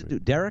wasn't. Who was the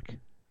dude? Derek?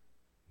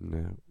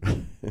 No.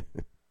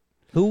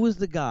 Who was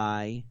the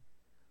guy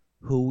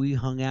who we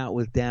hung out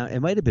with down? It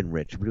might have been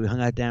Rich, but we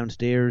hung out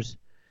downstairs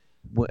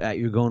at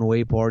your going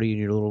away party in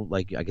your little,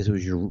 like, I guess it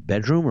was your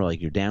bedroom or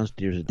like your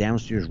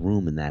downstairs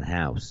room in that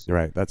house.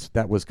 Right.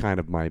 That was kind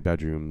of my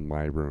bedroom,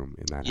 my room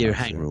in that house. Your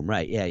hang room,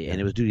 right? Yeah. And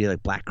it was dude, he had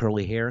like black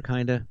curly hair,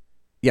 kind of.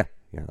 Yeah,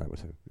 that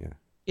was him. Yeah.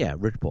 Yeah,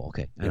 Rich Paul.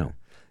 Okay, I know.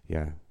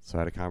 Yeah. So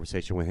I had a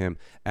conversation with him,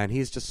 and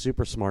he's just a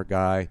super smart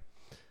guy.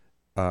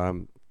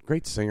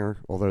 Great singer,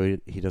 although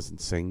he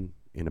doesn't sing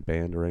in a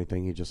band or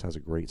anything. He just has a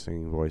great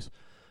singing voice.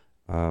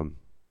 And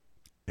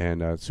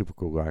super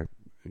cool guy,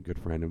 a good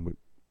friend, and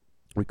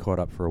we caught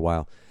up for a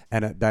while.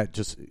 And that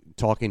just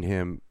talking to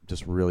him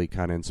just really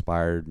kind of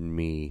inspired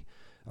me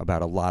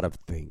about a lot of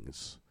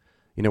things.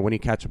 When you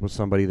catch up with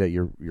somebody that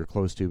you're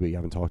close to but you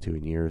haven't talked to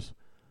in years,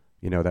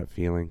 that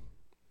feeling.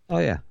 Oh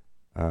yeah.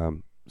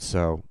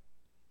 So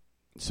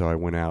I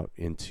went out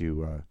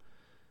into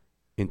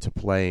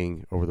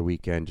playing over the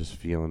weekend, just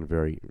feeling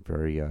very,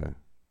 very,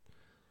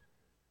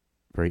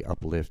 very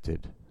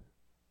uplifted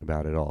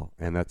about it all,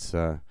 and that's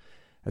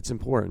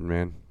important,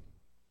 man.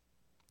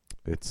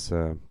 It's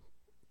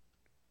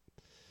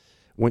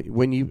when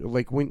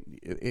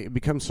it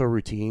becomes so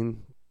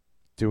routine,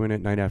 doing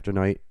it night after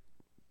night,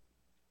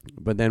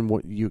 but then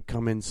you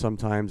come in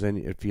sometimes and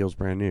it feels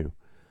brand new.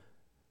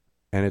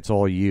 And it's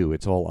all you.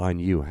 It's all on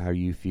you. How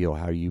you feel,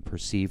 how you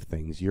perceive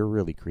things. You're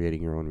really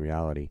creating your own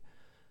reality.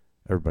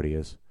 Everybody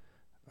is.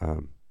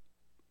 And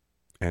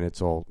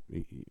it's all,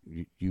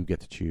 you get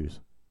to choose.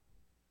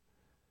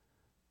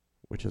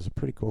 Which is a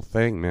pretty cool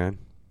thing, man,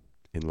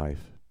 in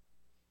life.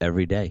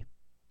 Every day.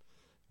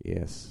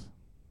 Yes.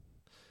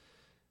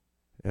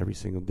 Every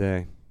single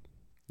day.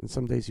 And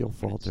some days you'll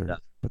falter,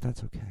 but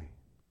that's okay.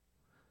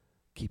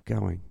 Keep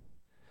going.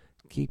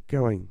 Keep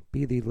going.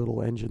 Be the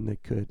little engine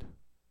that could.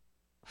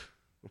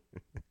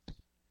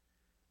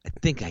 I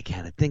think I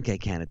can.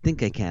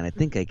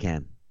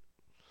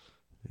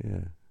 Yeah.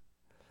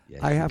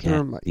 Yes, I have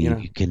to,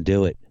 you can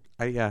do it.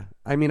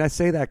 I mean, I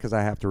say that because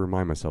I have to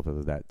remind myself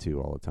of that too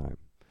all the time.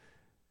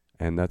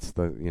 And that's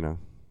the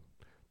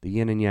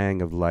yin and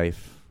yang of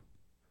life.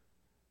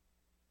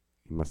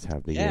 You must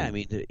have the yin. I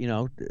mean,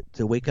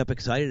 to wake up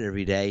excited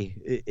every day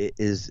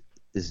is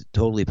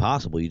totally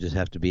possible. You just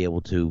have to be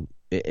able to,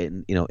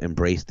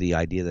 embrace the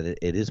idea that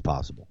it is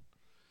possible.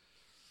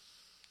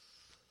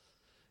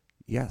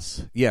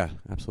 Yes. Yeah,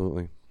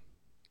 absolutely.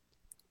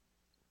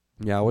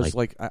 Yeah, I was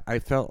I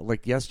felt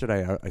like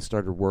yesterday I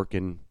started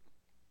working.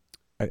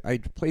 I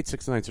played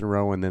 6 nights in a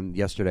row, and then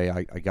yesterday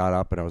I got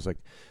up and I was like,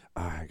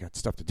 I got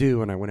stuff to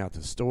do, and I went out to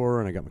the store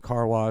and I got my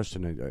car washed,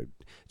 and I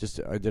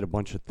did a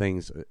bunch of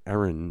things,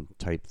 errand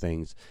type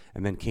things,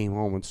 and then came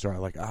home and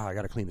started like, I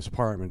got to clean this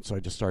apartment. So I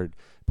just started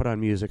put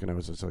on music, and I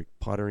was just like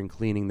puttering,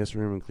 cleaning this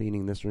room and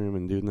cleaning this room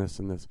and doing this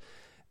and this,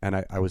 and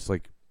I was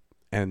like.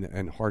 And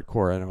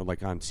hardcore, and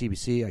like on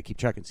CBC, I keep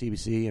checking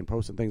CBC and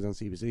posting things on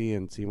CBC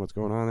and seeing what's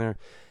going on there.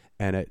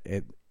 And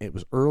it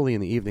was early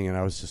in the evening, and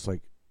I was just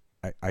like,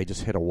 I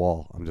just hit a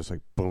wall. I'm just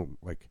like, boom,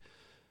 like,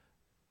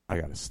 I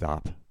got to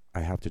stop.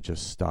 I have to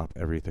just stop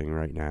everything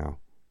right now.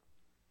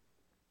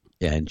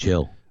 Yeah, and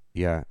chill.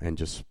 Yeah, and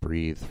just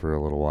breathe for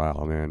a little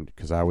while, man,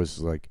 because I was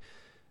like,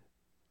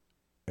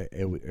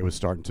 it was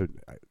starting to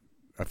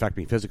affect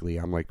me physically.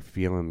 I'm like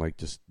feeling like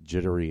just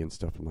jittery and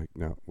stuff. I'm like,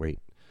 no, wait.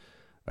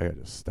 I got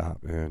to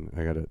stop, man.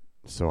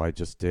 So I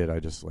just did. I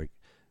just like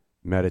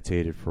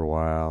meditated for a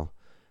while,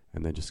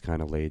 and then just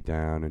kind of laid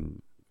down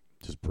and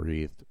just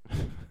breathed.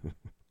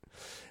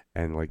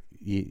 And like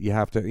you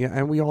have to, yeah.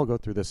 And we all go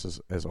through this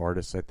as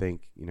artists. I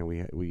think, you know,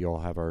 we all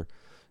have our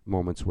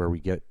moments where we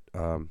get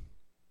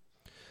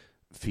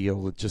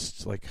feel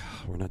just like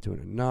we're not doing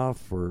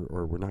enough,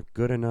 or we're not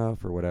good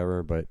enough, or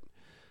whatever. But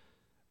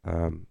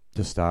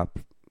just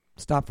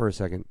stop for a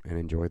second and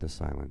enjoy the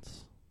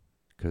silence,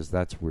 because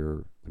that's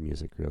where the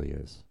music really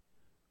is.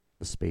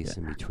 The space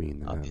in between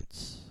the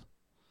notes.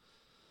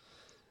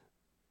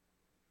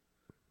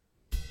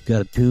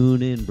 Gotta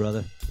tune in,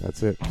 brother.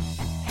 That's it.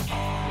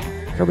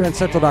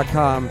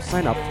 CoverlandCentral.com.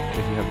 Sign up if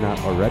you have not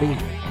already.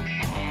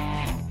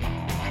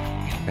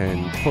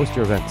 And post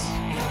your events.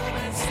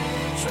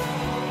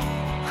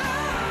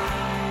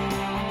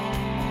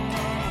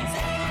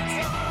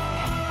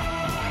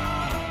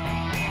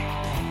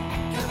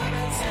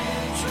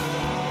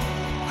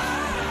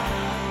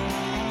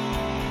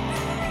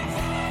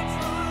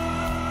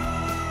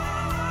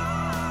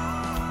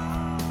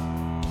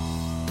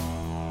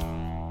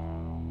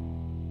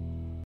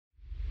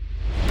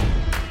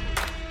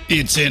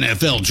 It's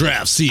NFL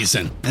draft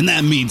season, and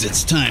that means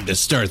it's time to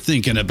start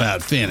thinking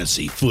about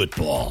fantasy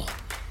football.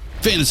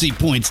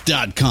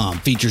 FantasyPoints.com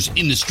features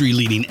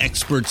industry-leading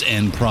experts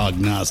and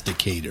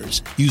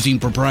prognosticators using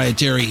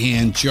proprietary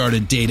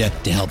hand-charted data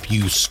to help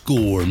you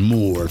score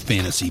more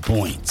fantasy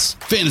points.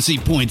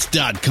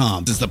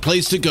 FantasyPoints.com is the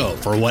place to go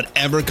for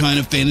whatever kind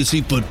of fantasy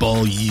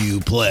football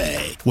you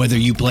play. Whether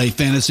you play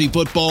fantasy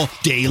football,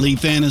 daily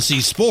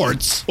fantasy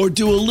sports, or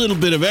do a little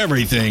bit of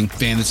everything,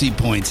 Fantasy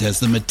Points has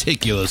the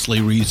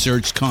meticulously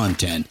researched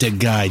content to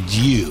guide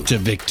you to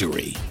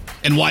victory.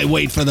 And why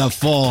wait for the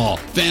fall?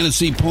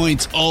 Fantasy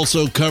Points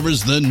also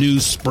covers the new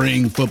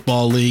spring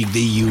football league,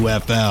 the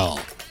UFL.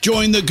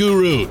 Join the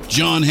guru,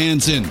 John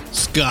Hansen,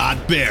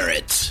 Scott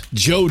Barrett,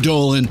 Joe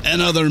Dolan,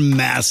 and other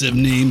massive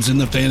names in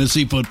the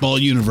fantasy football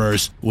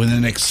universe with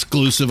an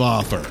exclusive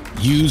offer.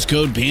 Use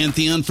code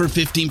Pantheon for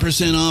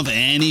 15% off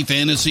any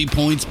Fantasy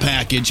Points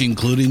package,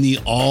 including the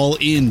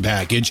all-in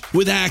package,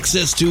 with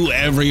access to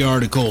every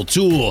article,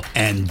 tool,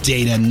 and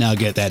data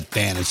nugget that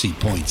Fantasy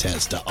Points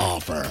has to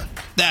offer.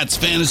 That's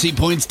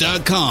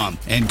FantasyPoints.com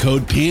and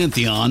code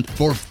Pantheon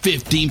for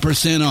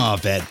 15%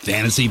 off at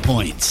Fantasy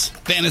Points.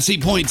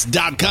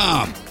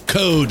 FantasyPoints.com,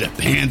 code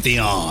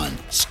Pantheon.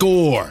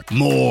 Score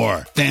more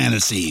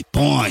fantasy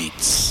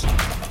points.